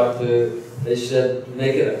I've talked to, they said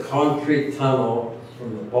make it a concrete tunnel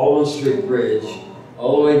from the Baldwin Street Bridge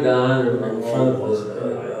all the way down in front of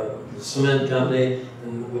the cement company.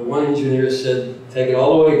 And the one engineer said take it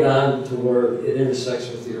all the way down to where it intersects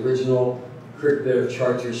with the original creek bed of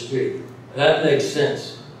Chartier Street. That makes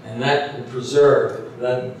sense. And that will preserve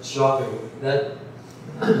that that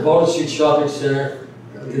Baldwin Street Shopping Center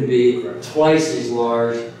could be twice as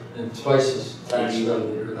large and twice as tax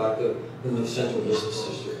revenue productive than the central business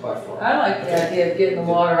district by far. I like the idea of getting the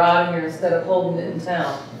water out of here instead of holding it in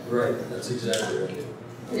town. Right, that's exactly right.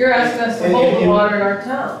 You're asking us to hold the water in our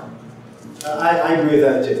town. I agree with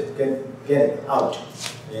that too. Get it out.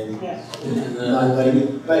 And not letting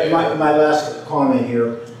it. But my last comment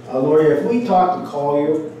here, Lori, if we talk to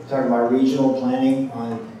Collier, talking about regional planning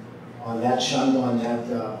on that shunt, on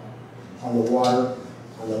the water,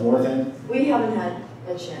 on the north end. We haven't had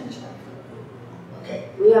a chance. Okay.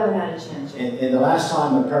 We haven't had a chance. And the last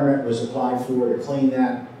time a permit was applied for to clean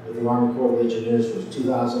that with the Army Corps of Engineers was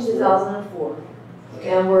 2004. 2004. Okay.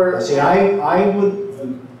 And we're. See,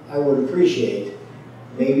 I would appreciate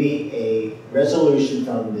maybe a resolution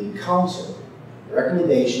from the council,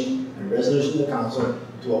 recommendation, and resolution to the council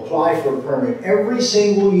to apply for a permit every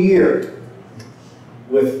single year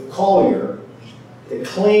with Collier to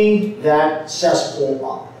clean that cesspool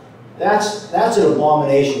up. That's an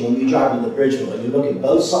abomination when you drive into Bridgeville and you look at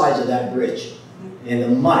both sides of that bridge and the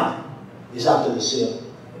mud is up to the ceiling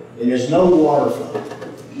and there's no water flow.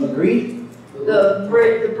 Agreed? The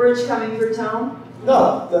bridge coming through town?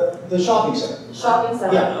 No, the shopping center. The shopping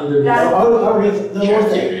center? Yeah. That's, the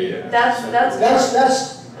north end.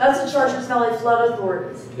 that's the Chartiers Valley Flood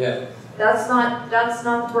Authority. Yeah. That's not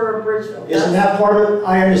the Borough of Bridgeville. Isn't that part of,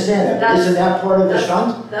 I understand that, but isn't that part of the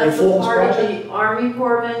shunt? That's a part of the Army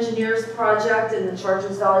Corps of Engineers project and the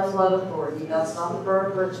Chartiers Valley Flood Authority. That's not the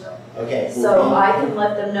Borough of Bridgeville. Okay. So I can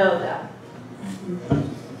let them know that.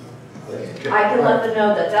 I can let them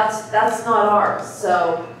know that that's not ours.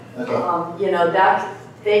 So, you know, that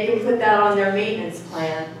they can put that on their maintenance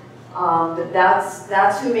plan. But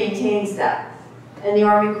that's who maintains that. And the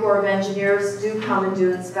Army Corps of Engineers do come and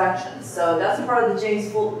do inspections. So that's part of the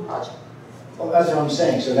James Fulton project. Well, that's what I'm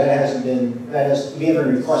saying. So that hasn't been, we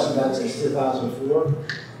haven't requested that since 2004?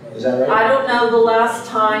 Is that right? I don't know the last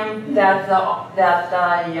time that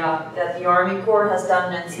the Army Corps has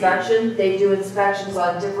done an inspection. They do inspections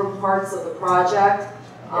on different parts of the project.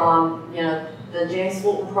 You know, the James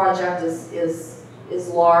Fulton project is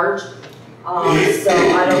large. So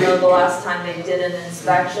I don't know the last time they did an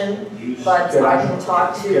inspection, but I can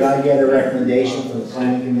talk to. Could I get a recommendation from the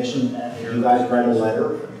Planning Commission? You guys write a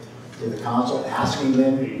letter to the council asking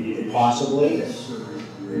them possibly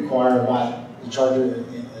require about the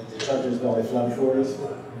Chartiers Valley Flood Authority?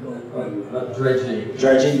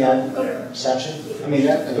 Dredging that section? I mean,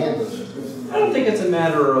 that, again. I don't think it's a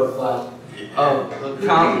matter of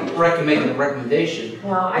recommending a recommendation.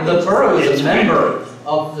 No, the borough is a member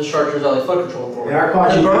of the Chartiers Valley Flood Control Authority. And our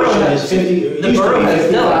contribution is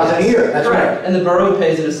 50,000 a year. That's right. And the borough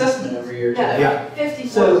pays an assessment every year to that. Yeah.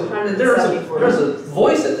 54,174. There's a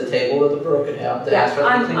voice at the table that the borough could have to ask for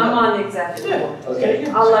everything. I'm on the executive board. Okay.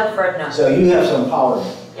 I'll let Fred know. So you have some power.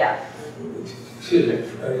 Yeah. Excuse me.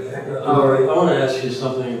 I want to ask you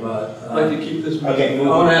something about. I'd like to keep this meeting Okay.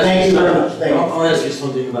 moving. Thank you very much. Thank you. I want to ask you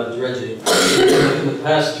something about dredging. In the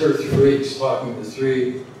past 2 or 3 weeks, talking to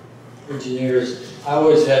 3 engineers, I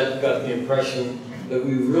always got the impression that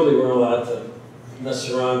we really weren't allowed to mess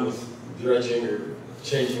around with dredging or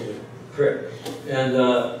changing the creek. And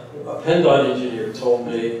a PennDOT engineer told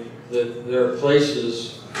me that there are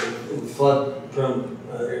places in flood-prone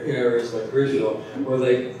areas like Bridgeville where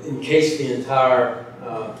they encase the entire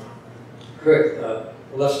creek,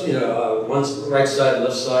 right side,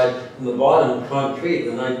 left side, and the bottom concrete.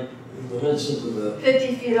 And I mentioned to the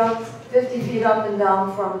 50 feet up and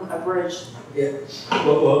down from a bridge. Yeah.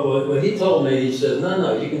 Well, he told me, he said,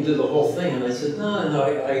 no, you can do the whole thing. And I said, no,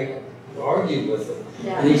 I argued with him.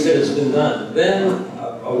 Yeah. And he said it's been done. Then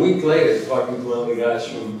a week later, talking to one of the guys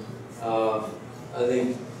from, I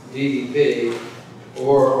think, DEP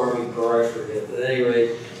or Army Corps, I forget. At any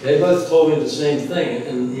rate, they both told me the same thing.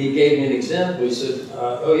 And he gave me an example. He said,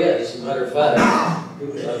 oh yeah, as a matter of fact,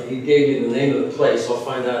 he gave me the name of the place, I'll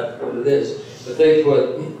find out what it is. But they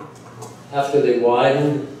put, after they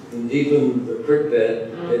widened and deepened the creek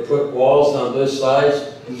bed, they put walls on both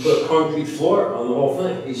sides and put a concrete floor on the whole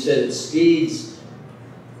thing. He said it speeds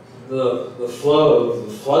the flow of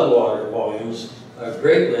the floodwater volumes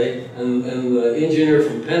greatly, and the engineer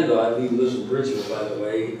from PennDOT, he lives in Bridgeville, by the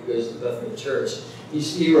way, he goes to Bethany Church,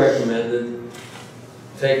 he recommended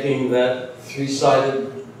taking that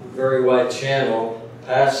three-sided, very wide channel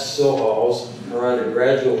past Sill Halls, around a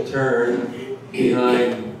gradual turn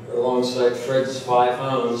behind, alongside Fred's 5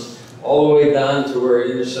 homes, all the way down to where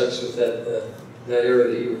it intersects with that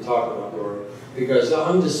area that you were talking about, Laura. Because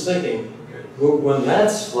I'm just thinking, when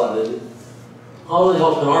that's flooded, how the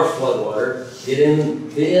hell can our floodwater get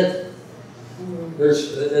into it?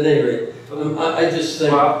 There's, at any rate, I just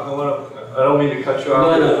think. Well, I don't mean to cut you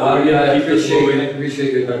off. No, I keep this moving.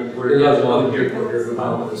 appreciate your time. We're not long here.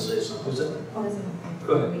 I want to say something.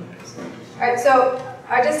 Go ahead. All right, so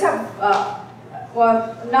I just have,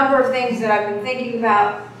 well, a number of things that I've been thinking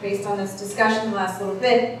about based on this discussion the last little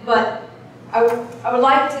bit, but I would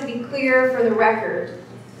like to be clear for the record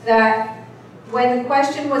that when the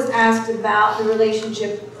question was asked about the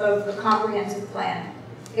relationship of the comprehensive plan,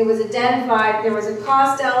 it was identified, there was a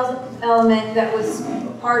cost element that was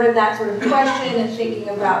part of that sort of question and thinking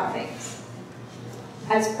about things.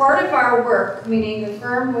 As part of our work, meaning the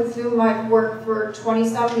firm with whom I've worked for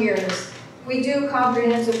 20-some years, we do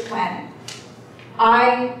comprehensive planning.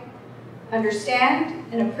 I understand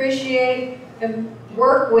and appreciate and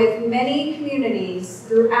work with many communities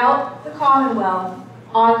throughout the Commonwealth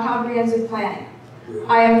on comprehensive planning.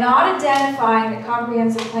 I am not identifying that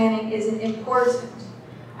comprehensive planning isn't important.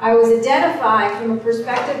 I was identifying from a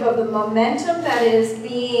perspective of the momentum that is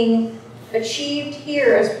being achieved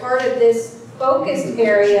here as part of this focused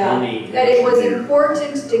area, that it was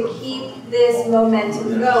important to keep this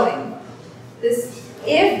momentum going. If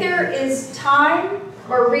there is time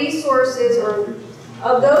or resources or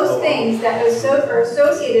of those things that are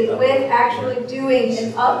associated with actually doing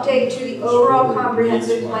an update to the overall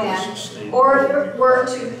comprehensive plan, or if it were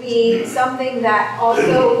to be something that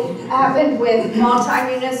also happened with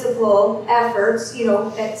multi-municipal efforts, you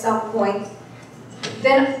know, at some point,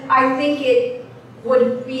 then I think it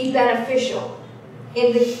would be beneficial.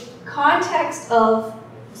 In the context of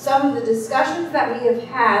some of the discussions that we have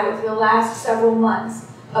had over the last several months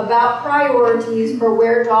about priorities for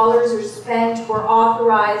where dollars are spent or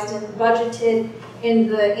authorized and budgeted in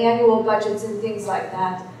the annual budgets and things like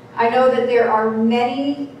that, I know that there are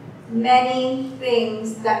many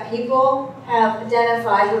things that people have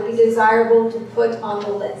identified would be desirable to put on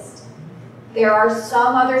the list. There are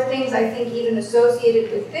some other things, I think, even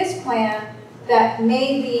associated with this plan that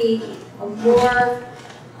may be a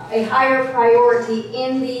higher priority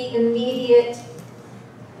in the immediate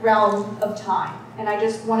realm of time. And I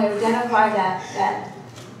just want to identify that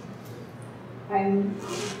I'm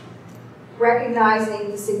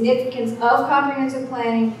recognizing the significance of comprehensive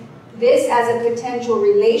planning. This has a potential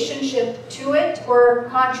relationship to it or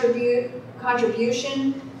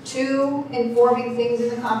contribution to informing things in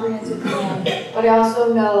the comprehensive plan. But I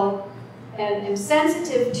also know and am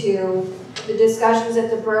sensitive to the discussions that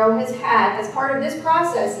the borough has had as part of this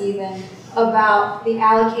process even about the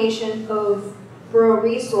allocation of borough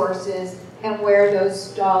resources and where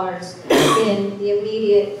those dollars in the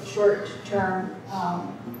immediate short term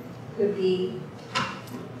could be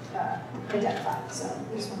identified. So I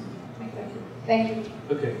just want to make that clear. Thank you.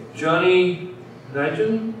 Okay, Johnny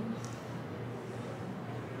Nigel?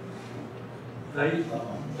 Nigel?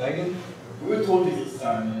 We were told to get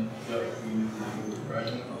signed in, but we need to move,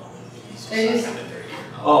 right?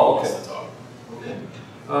 Oh, okay. Okay.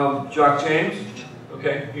 Jock James?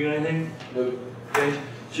 Okay, you got anything? Nope. Okay.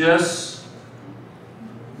 Jess?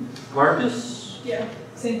 Marcus? Yeah,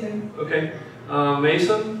 same thing. Okay.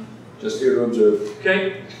 Mason? Just here to observe.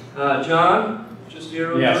 Okay. John? Just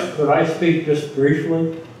here. Yes, could I speak just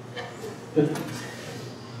briefly?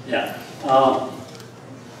 Yeah.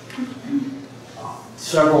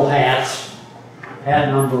 Several hats. Hat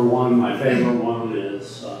number one, my favorite one,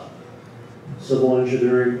 is civil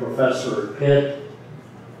engineering professor at Pitt.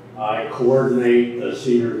 I coordinate the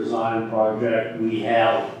senior design project. We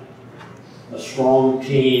have a strong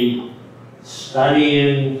team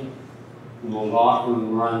studying the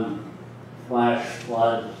McLaughlin Run flash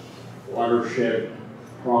flood watershed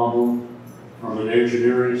problem from an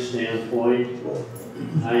engineering standpoint.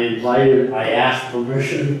 I asked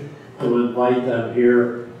permission to invite them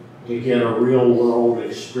here to get a real world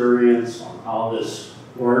experience on how this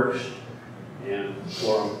works, and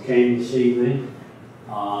for them came this evening.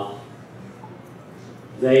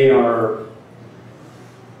 They are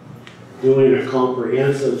doing a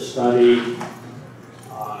comprehensive study,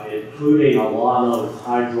 including a lot of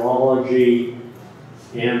hydrology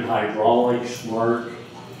and hydraulics work.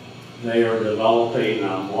 They are developing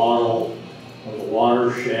a model of the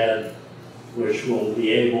watershed, which will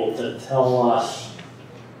be able to tell us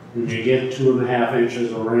when you get 2.5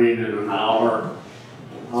 inches of rain in an hour,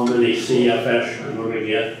 how many CFS you're going to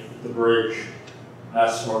get at the bridge,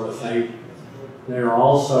 that sort of thing. They're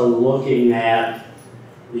also looking at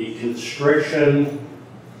the constriction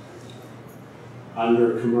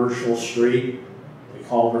under Commercial Street, the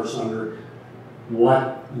culverts under,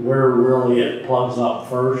 where really it plugs up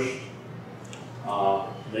first.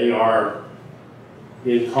 They are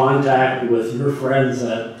in contact with your friends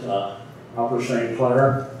at Upper St.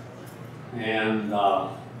 Clair and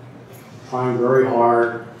trying very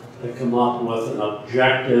hard to come up with an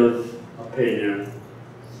objective opinion,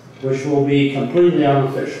 which will be completely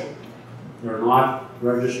unofficial. They're not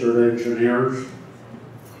registered engineers,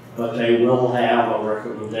 but they will have a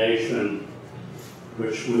recommendation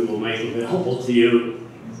which we will make available to you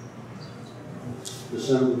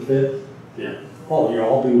December 5th. Yeah. Oh, you'll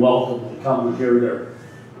all be welcome to come and hear their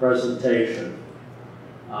presentation.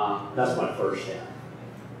 That's my first hat.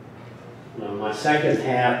 Now, my second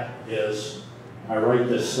hat is I write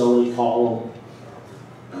this silly column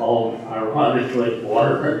called, ironically,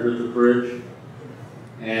 Water Under the Bridge.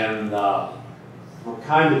 And I'm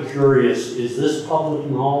kind of curious, is this public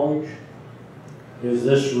knowledge? Is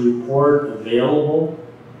this report available?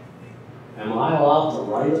 Am I allowed to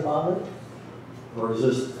write about it? Or is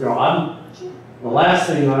this, the last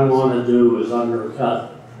thing I want to do is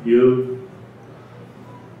undercut you,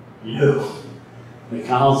 the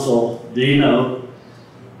council, Dino,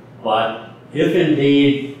 but if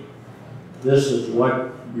indeed this is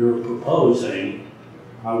what you're proposing,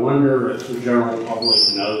 I wonder if the general public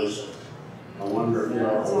knows it. I wonder if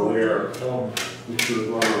they're aware that you're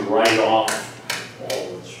going to write off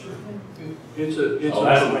all this.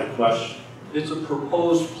 That's my question. It's a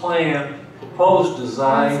proposed plan, proposed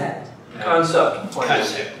design, concept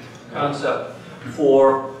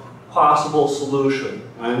for possible solution.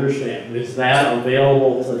 I understand. Is that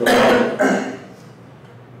available to the public?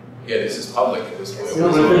 Yeah, this is public at this point. No,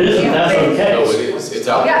 if it isn't, that's okay. No, it is. It's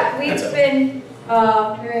out there. Yeah, we've been, may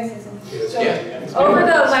I say something? So, Yeah. over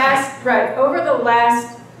the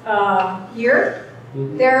last year,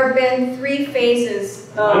 there have been 3 phases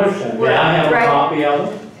I of understand. work, May I have a right? copy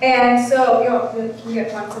of it? And so, you can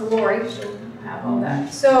get one from Lori, she'll have all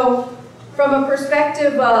that. So, from a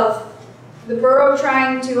perspective of the borough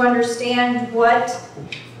trying to understand what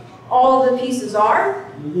all the pieces are,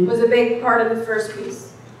 was a big part of the first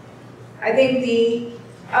piece. I think the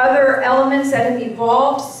other elements that have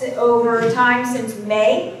evolved over time since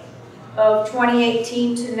May of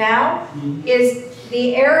 2018 to now is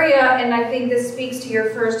the area, and I think this speaks to your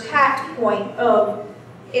first hat point of,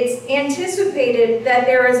 it's anticipated that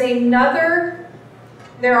there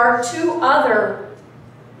are 2 other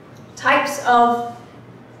types of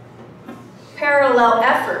parallel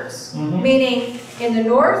efforts, meaning in the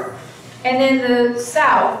north and in the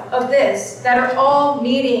south of this, that are all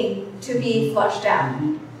needing to be flushed out,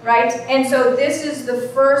 right? And so this is the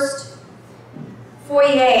first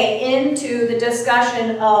foyer into the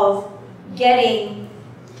discussion of getting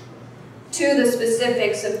to the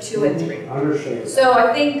specifics of 2 and 3. I understand. So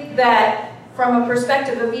I think that from a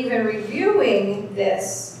perspective of even reviewing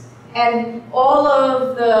this and all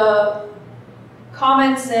of the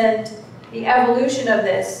comments and the evolution of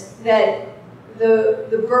this, that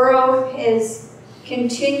the borough has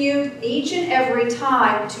continued each and every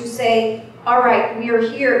time to say, all right, we are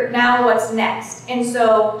here, now what's next? And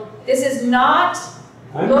so this is not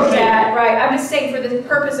looked at, right, I'm just saying for the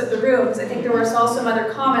purpose of the room, because I think there were also some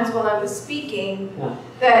other comments while I was speaking,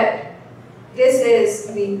 that this is,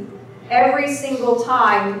 I mean, every single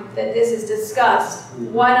time that this is discussed,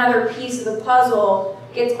 one other piece of the puzzle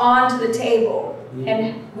gets onto the table.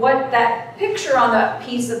 And what that picture on that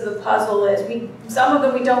piece of the puzzle is, some of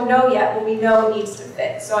them we don't know yet, but we know it needs to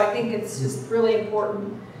fit. So I think it's just really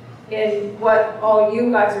important in what all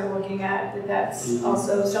you guys are looking at, that's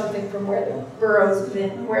also something from where the borough's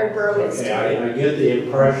been, where the borough is today. I get the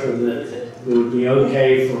impression that it would be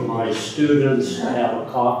okay for my students to have a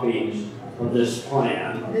copy of this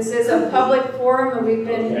plan. This is a public forum, and we've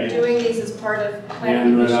been doing these as part of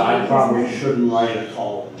planning. And I probably shouldn't write a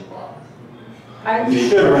column. You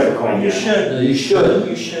should write a column. You should. You should.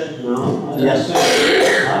 You should. No? Yes.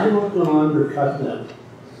 I'm not going to undercut them.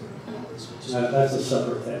 That's a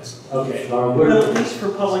separate thing. Okay. But at least for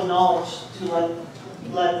public knowledge, to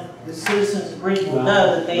let the citizens of Bridgeville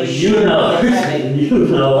know that they but should. you know it. You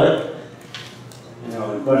know it.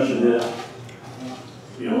 know, the question is,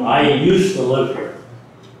 you know, I used to live here.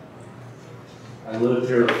 I lived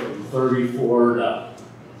here from 34 to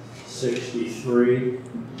 63.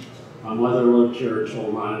 My mother lived here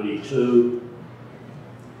until 92.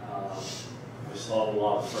 I still have a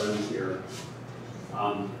lot of friends here.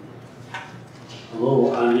 I'm a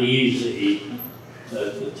little uneasy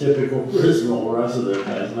that the typical Bridgeville resident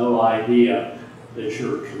has no idea that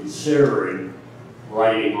you're considering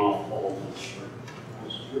writing off Baldwin Street.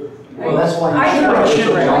 Well, that's why I you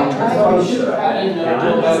should. That's why you should. I didn't know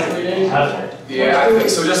until about 3 days ago. Yeah, I think,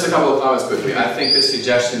 so just a couple of comments quickly. I think the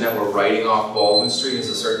suggestion that we're writing off Baldwin Street has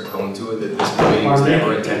a certain tone to it that this committee was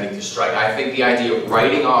never intending to strike. I think the idea of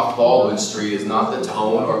writing off Baldwin Street is not the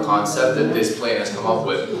tone or concept that this plan has come up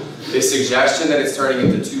with. The suggestion that it's turning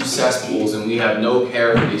into 2 cesspools and we have no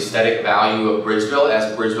care for the aesthetic value of Bridgeville as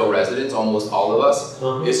Bridgeville residents, almost all of us,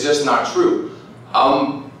 is just not true.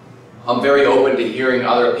 I'm very open to hearing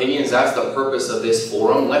other opinions. That's the purpose of this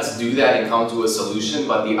forum. Let's do that and come to a solution.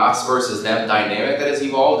 But the us versus them dynamic that has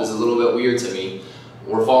evolved is a little bit weird to me.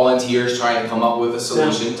 We're volunteers trying to come up with a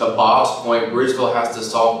solution. To Bob's point, Bridgeville has to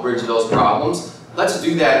solve Bridgeville's problems. Let's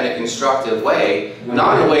do that in a constructive way,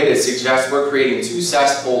 not in a way that suggests we're creating 2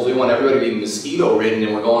 cesspools, we want everybody to be mosquito ridden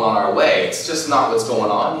and we're going on our way. It's just not what's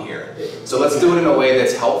going on here. So let's do it in a way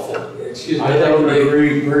that's helpful. I don't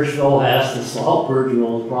agree Bridgeville has to solve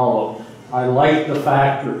Bridgeville's problem. I like the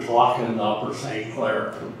fact you're talking to Upper St.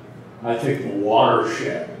 Clair. I think the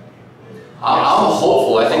watershed. I'm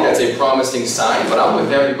hopeful. I think that's a promising sign, but I'm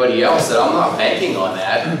with everybody else that I'm not banking on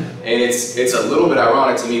that. And it's a little bit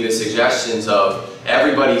ironic to me, the suggestions of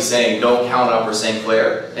everybody saying don't count Upper St.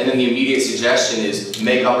 Clair, and then the immediate suggestion is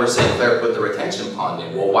make Upper St. Clair put the retention pond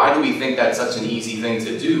in. Well, why do we think that's such an easy thing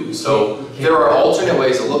to do? So there are alternate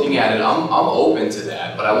ways of looking at it. I'm open to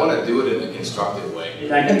that, but I want to do it in a constructive way.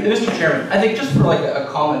 And Mr. Chairman, I think just for like a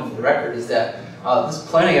comment for the record is that this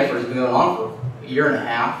planning effort has been going on for a year and a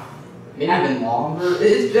half. Maybe even longer.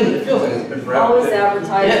 It feels like it's been forever. Always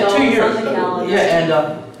advertised, yeah, 2 always years. on the calendar. Yeah, and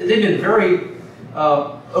they've been very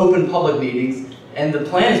open public meetings, and the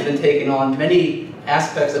plan has been taking on many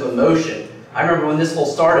aspects of emotion. I remember when this whole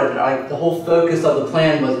started, the whole focus of the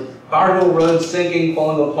plan was Bar Hill Road sinking,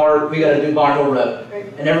 falling apart, we got to do Bar Hill Road. Right.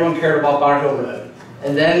 And everyone cared about Bar Hill Road.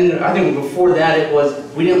 And then, I think before that it was,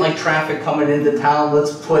 we didn't like traffic coming into town,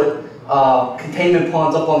 let's put containment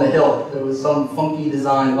ponds up on the hill. There was some funky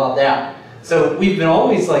design about that. So we've been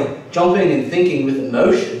always like jumping and thinking with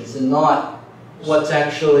emotions and not what's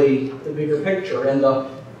actually the bigger picture. And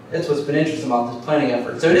that's what's been interesting about this planning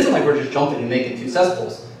effort. So it isn't like we're just jumping and making 2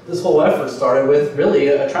 cesspools. This whole effort started with really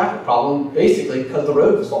a traffic problem, basically because the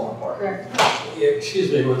road was falling apart. Correct. Yeah,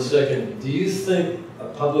 excuse me 1 second. Do you think a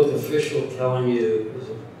public official telling you,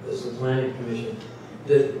 as the planning commission,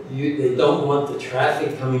 that they don't want the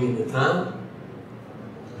traffic coming into town?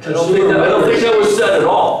 I don't think that was said at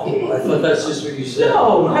all. I thought that's just what you said.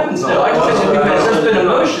 No, heavens no. I just think because there's been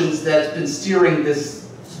emotions that's been steering this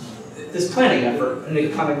planning effort, and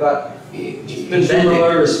it kind of got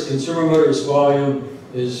Consumer Motors volume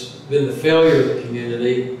has been the failure of the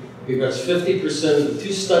community because 50% of the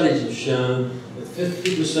 2 studies have shown that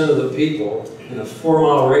 50% of the people in a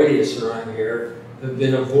 4-mile radius around here have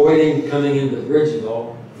been avoiding coming into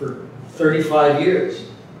Bridgeville for 35 years.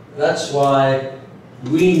 That's why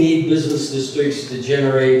we need business districts to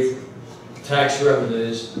generate tax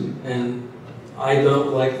revenues, and I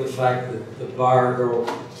don't like the fact that the Bar Hill Road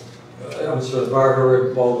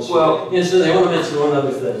Baldwin Street. Well, yes, I want to mention one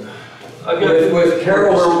other thing. With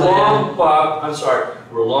Carol's plan, Bob, I'm sorry,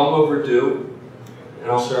 we're long overdue.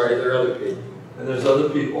 And I'm sorry, there are other people. And there's other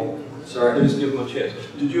people. Sorry. Please give them a chance.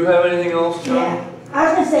 Did you have anything else, John? Yeah, I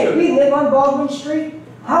was gonna say, we live on Baldwin Street.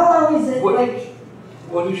 How long is it,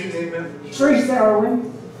 What is your name, ma'am? Teresa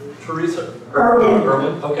Irwin? Teresa Irwin.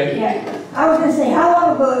 Irwin, okay. Yeah, I was gonna say, how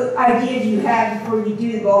long of an idea do you have before you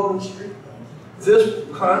do the Baldwin Street thing? This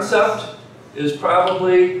concept is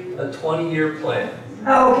probably a 20-year plan.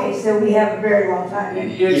 Oh, okay, so we have a very long time.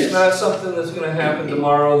 It's not something that's going to happen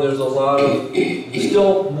tomorrow. There's a lot of,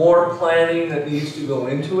 still more planning that needs to go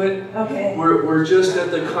into it. Okay. We're just at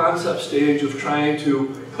the concept stage of trying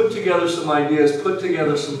to put together some ideas, put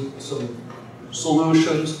together some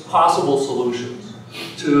solutions, possible solutions,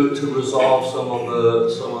 to resolve some of the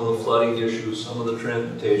flooding issues, some of the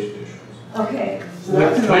transportation issues. Okay, so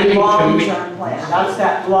that's a long-term plan. That's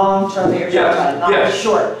that long-term that you're talking about, not the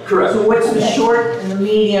short. Correct. So what's the short and the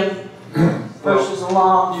medium versus the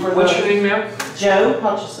long for What's your name, ma'am? Joe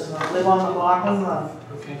Hutchison, I live on the block of love.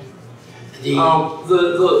 Okay.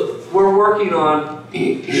 We're working on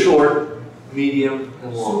short medium,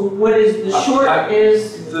 and So long. what is, the short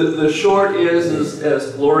is? The short is,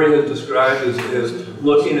 as Lori had described, is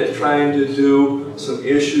looking at trying to do some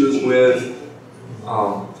issues with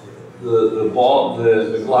the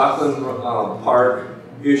McLaughlin Park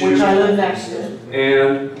issues. Which I live next to.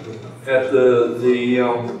 And at the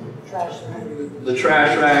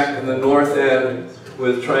trash rack in the north end,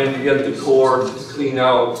 with trying to get the Corps to clean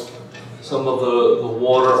out some of the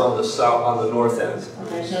water on the north end.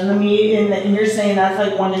 Okay, so and you're saying that's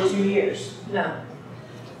like 1 to 2 years? No.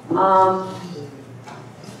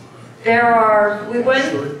 We went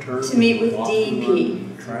to meet with DEP,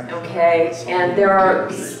 okay, and there are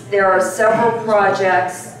several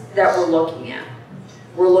projects that we're looking at.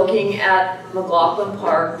 We're looking at McLaughlin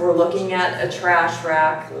Park, we're looking at a trash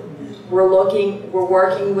rack, we're working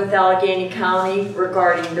with Allegheny County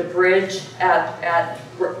regarding the bridge at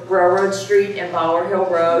Railroad Street and Bower Hill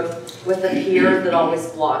Road with the pier that always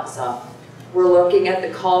blocks up. We're looking at the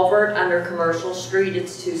culvert under Commercial Street.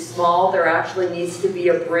 It's too small. There actually needs to be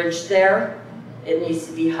a bridge there. It needs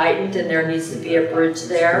to be heightened and there needs to be a bridge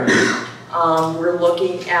there. We're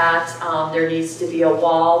looking at, there needs to be a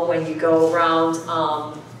wall when you go around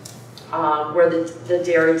where the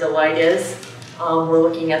Dairy Delight is. We're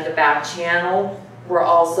looking at the back channel. We're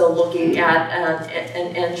also looking at an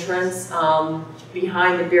entrance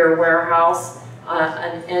behind the beer warehouse,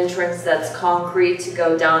 an entrance that's concrete to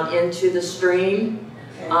go down into the stream.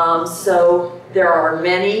 So there are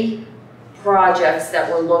many projects that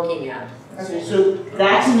we're looking at. Okay, so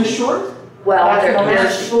that's in the short? Well,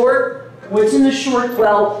 there's short. What's in the short?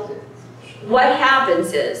 Well, what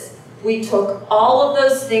happens is we took all of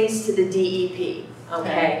those things to the DEP,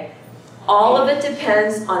 okay? All of it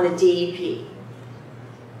depends on the DEP.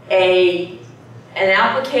 An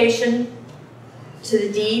application to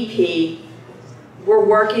the DEP, we're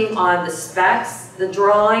working on the specs, the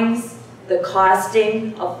drawings, the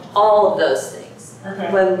costing of all of those things.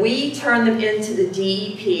 Okay. When we turn them into the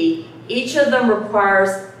DEP, each of them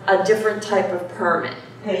requires a different type of permit.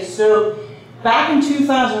 Okay, so back in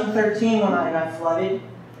 2013 when I got flooded,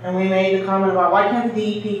 and we made the comment about why can't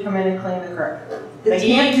the DEP come in and clean the creek? They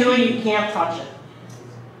can't do it, you can't touch it.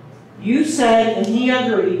 You said, and he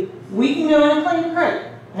agreed, we can go in and clean the creek.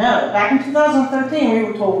 No, back in 2013 we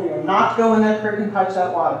were told we were not to go in that creek and touch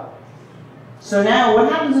that water. So now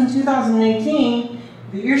what happens in 2018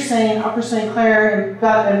 that you're saying Upper St. Clair and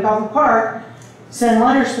Bethel Park send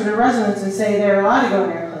letters to the residents and say they're allowed to go in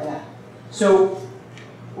there and clean that. So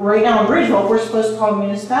right now in Bridgeville, we're supposed to call the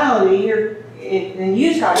municipality and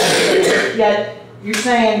use contractors, yet you're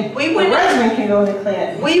saying the resident can go in and clean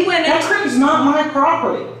it. That creek is not my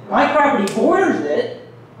property. My property borders it.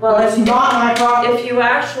 Well, it's not my property. If you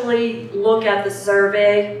actually look at the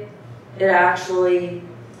survey, it actually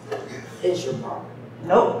is your property.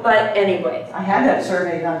 Nope. But anyway. I had that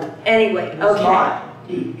survey done. Anyway, okay.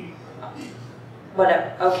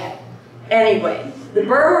 Whatever, okay. Anyway, the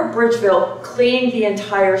Borough of Bridgeville cleaned the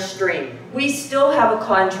entire stream. We still have a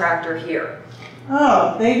contractor here.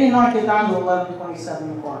 Oh, they did not get down to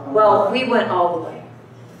 1127 o'clock. Well, we went all the way.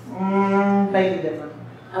 Big difference.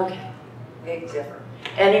 Okay, big difference.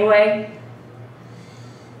 Anyway,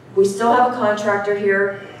 we still have a contractor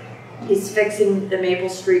here. He's fixing the Maple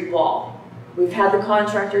Street wall. We've had the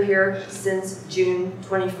contractor here since June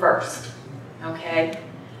 21st, okay?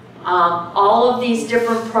 All of these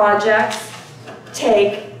different projects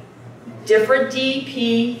take different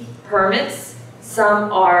DEP permits.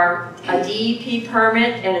 Some are a DEP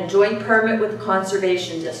permit and a joint permit with the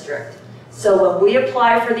Conservation District. So when we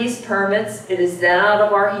apply for these permits, it is then out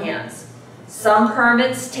of our hands. Some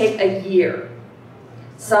permits take a year.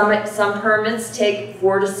 Some permits take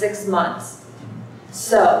 4 to 6 months.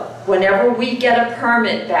 So whenever we get a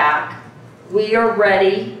permit back, we are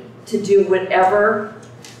ready to do whatever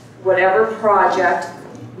project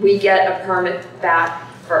we get a permit back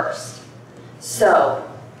first. So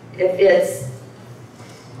if it's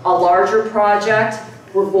a larger project,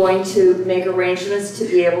 we're going to make arrangements to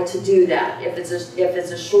be able to do that. If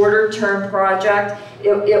it's a shorter term project,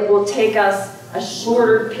 it will take us a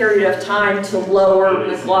shorter period of time to lower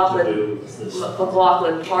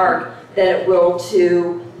McLaughlin Park than it will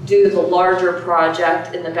to do the larger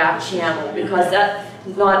project in the back channel, because that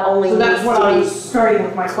not only so that's what I was starting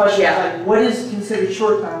with my question. Yeah. Like, what is considered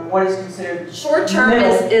short term? What is considered short term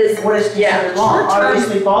is what is considered long?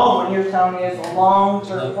 Obviously, Baldwin, you're telling me, is a long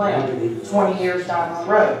term plan, 20 years down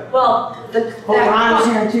the road. Well, but when I was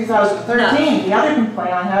here in 2013, the other complaint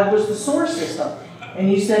I had was the sewer system,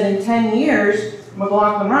 and you said in 10 years.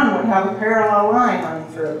 McLaughlin Run would have a parallel line running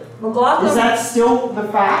through it. Is that still the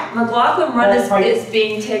fact? McLaughlin Run is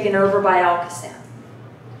being taken over by Alcosan.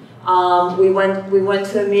 We went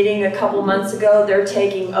to a meeting a couple months ago. They're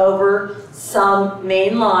taking over some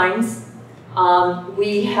main lines.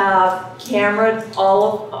 We have cameraed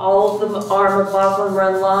all of the our McLaughlin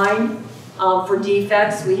Run line for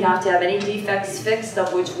defects. We have to have any defects fixed,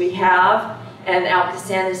 of which we have, and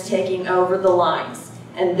Alcosan is taking over the lines.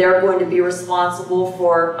 And they're going to be responsible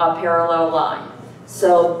for a parallel line.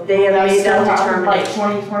 So they have made that determination. By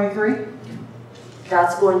 2023?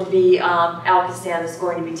 That's going to be, Alcosan is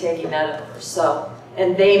going to be taking that over. So,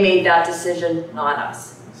 and they made that decision, not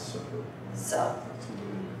us. So,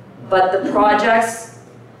 but the projects,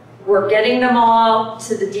 we're getting them all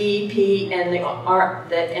to the DEP and the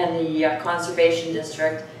Conservation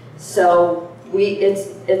District. So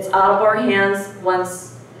it's out of our hands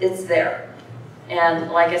once it's there.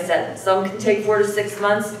 And like I said, some can take 4 to 6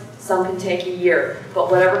 months, some can take a year. But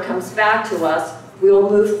whatever comes back to us, we'll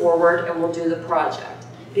move forward and we'll do the project.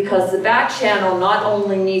 Because the back channel not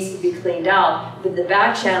only needs to be cleaned out, but the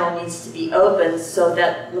back channel needs to be opened so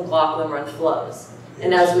that McLaughlin Run flows.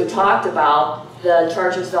 And as we talked about, the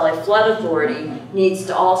Chartiers Valley Flood Authority needs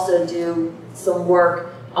to also do some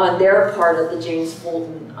work on their part of the James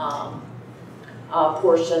Fulton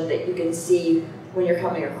portion that you can see when you're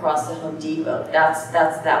coming across the Home Depot. That's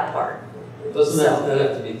that part. Doesn't that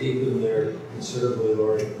have to be deep in there considerably,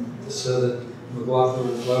 Lori, so that McLaughlin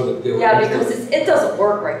would flow it? Yeah, because it doesn't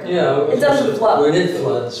work right now. Yeah, it doesn't flow. When it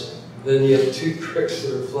floods, then you have 2 creeks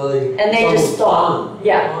that are flooding. And they just stop.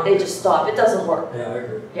 Yeah, they just stop. It doesn't work. Yeah, I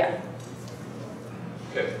agree. Yeah.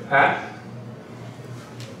 Okay, Pat?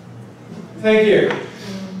 Thank you.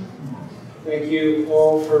 Thank you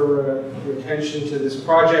all for your attention to this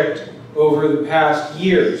project over the past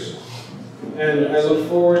years. And I look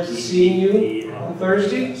forward to seeing you on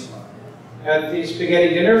Thursday at the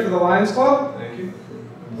spaghetti dinner for the Lions Club. Thank you.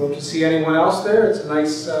 Hope to see anyone else there. It's a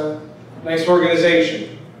nice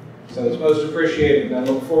organization. So it's most appreciated. I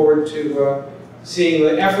look forward to seeing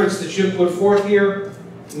the efforts that you put forth here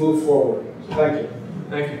to move forward. So thank you.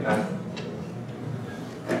 Thank you, Pat.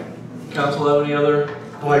 Council, have any other?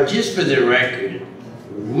 Well, just for the record,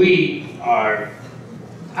 our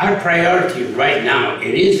priority right now,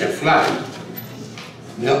 it is a flood.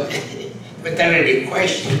 No, but that is the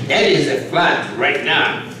question. That is a flood right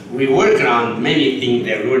now. We're working on many things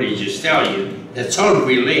that Rudy just tell you. That's all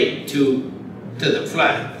related to the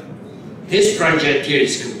flood. This project here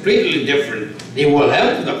is completely different. They will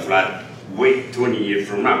help the flood wait 20 years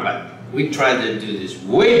from now, but we tried to do this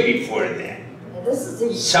way before that. Yeah, this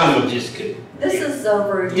is some of this could. This is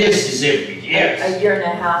over. This is it. Yes. A year and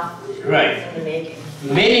a half. Right. In the making.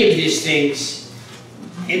 Many of these things,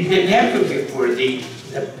 it didn't happen before. The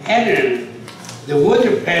pattern, the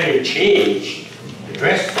weather pattern changed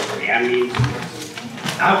drastically. I mean,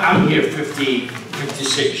 I'm here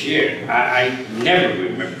 56 years. I never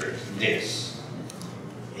remember this.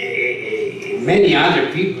 Many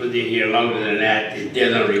other people that are here longer than that, they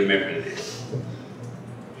don't remember this.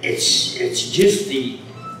 It's just the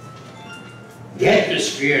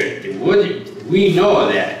atmosphere, the weather. We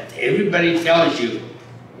know that. Everybody tells you.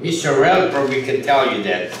 Mr. Rell probably can tell you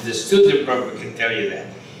that. The student probably can tell you that.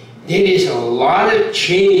 There is a lot of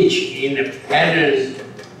change in the pattern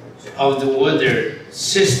of the weather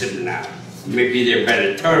system now. Maybe there's a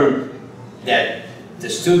better term that the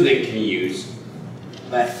student can use.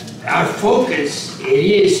 But our focus, it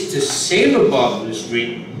is to save a Baldwin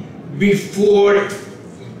Street before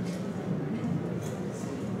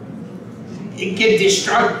it gets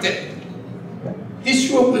destructed. This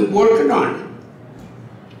is what we're working on.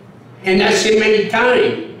 And I say many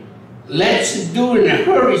times, let's do it in a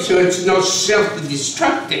hurry so it's not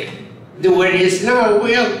self-destructive. The way it is now,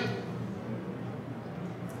 well,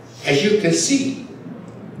 as you can see,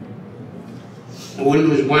 we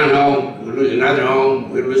lose one home, we lose another home,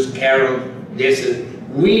 we lose Carol, this.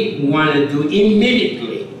 We want to do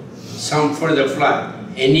immediately some for the flood.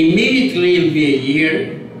 And immediately it'll be a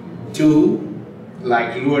year, 2,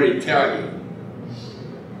 like Lori tell you.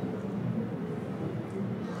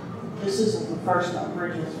 This isn't the first time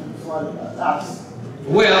Bridgeville's been flooded, that's.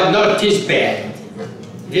 Well, not this bad.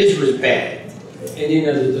 This was bad. And you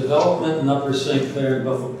know, the development in Upper St. Clair and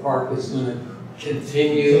Buffalo Park is going to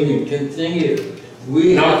continue and continue.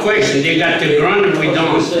 No question, they got the ground and we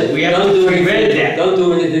don't. We have to prevent that. Don't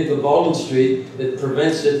do anything to Baldwin Street that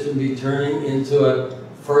prevents it from be turning into a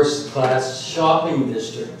first-class shopping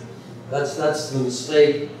district. That's the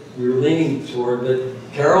mistake you're leaning toward. But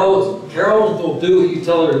Carol will do what you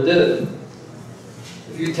tell her to do.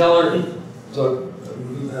 If you tell her to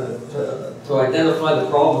identify the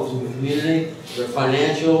problems in the community, their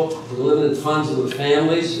financial, the limited funds of the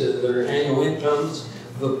families, their annual incomes,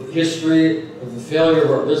 the history of the failure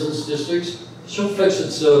of our business districts. She'll fix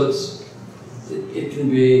it so it can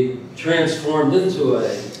be transformed into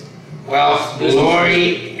a. Well,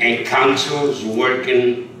 Lori and council is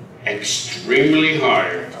working extremely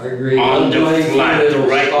hard I agree. on the flood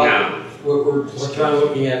right now. We're trying to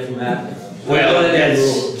looking at from that. Well,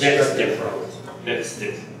 that's different. That's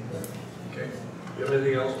different. Okay. You have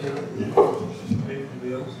anything else, Ken?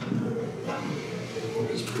 Anybody else?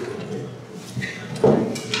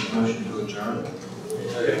 Motion to adjourn.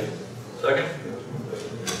 Okay. Second?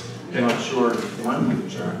 I'm not sure when we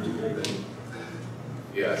adjourn.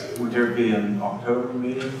 Yes. Would there be an October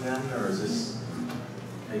meeting then, or is this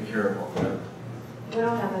take care of all that? We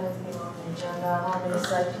don't have anything on the agenda, I don't have any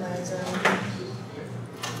site plans or anything.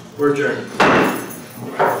 We're adjourned.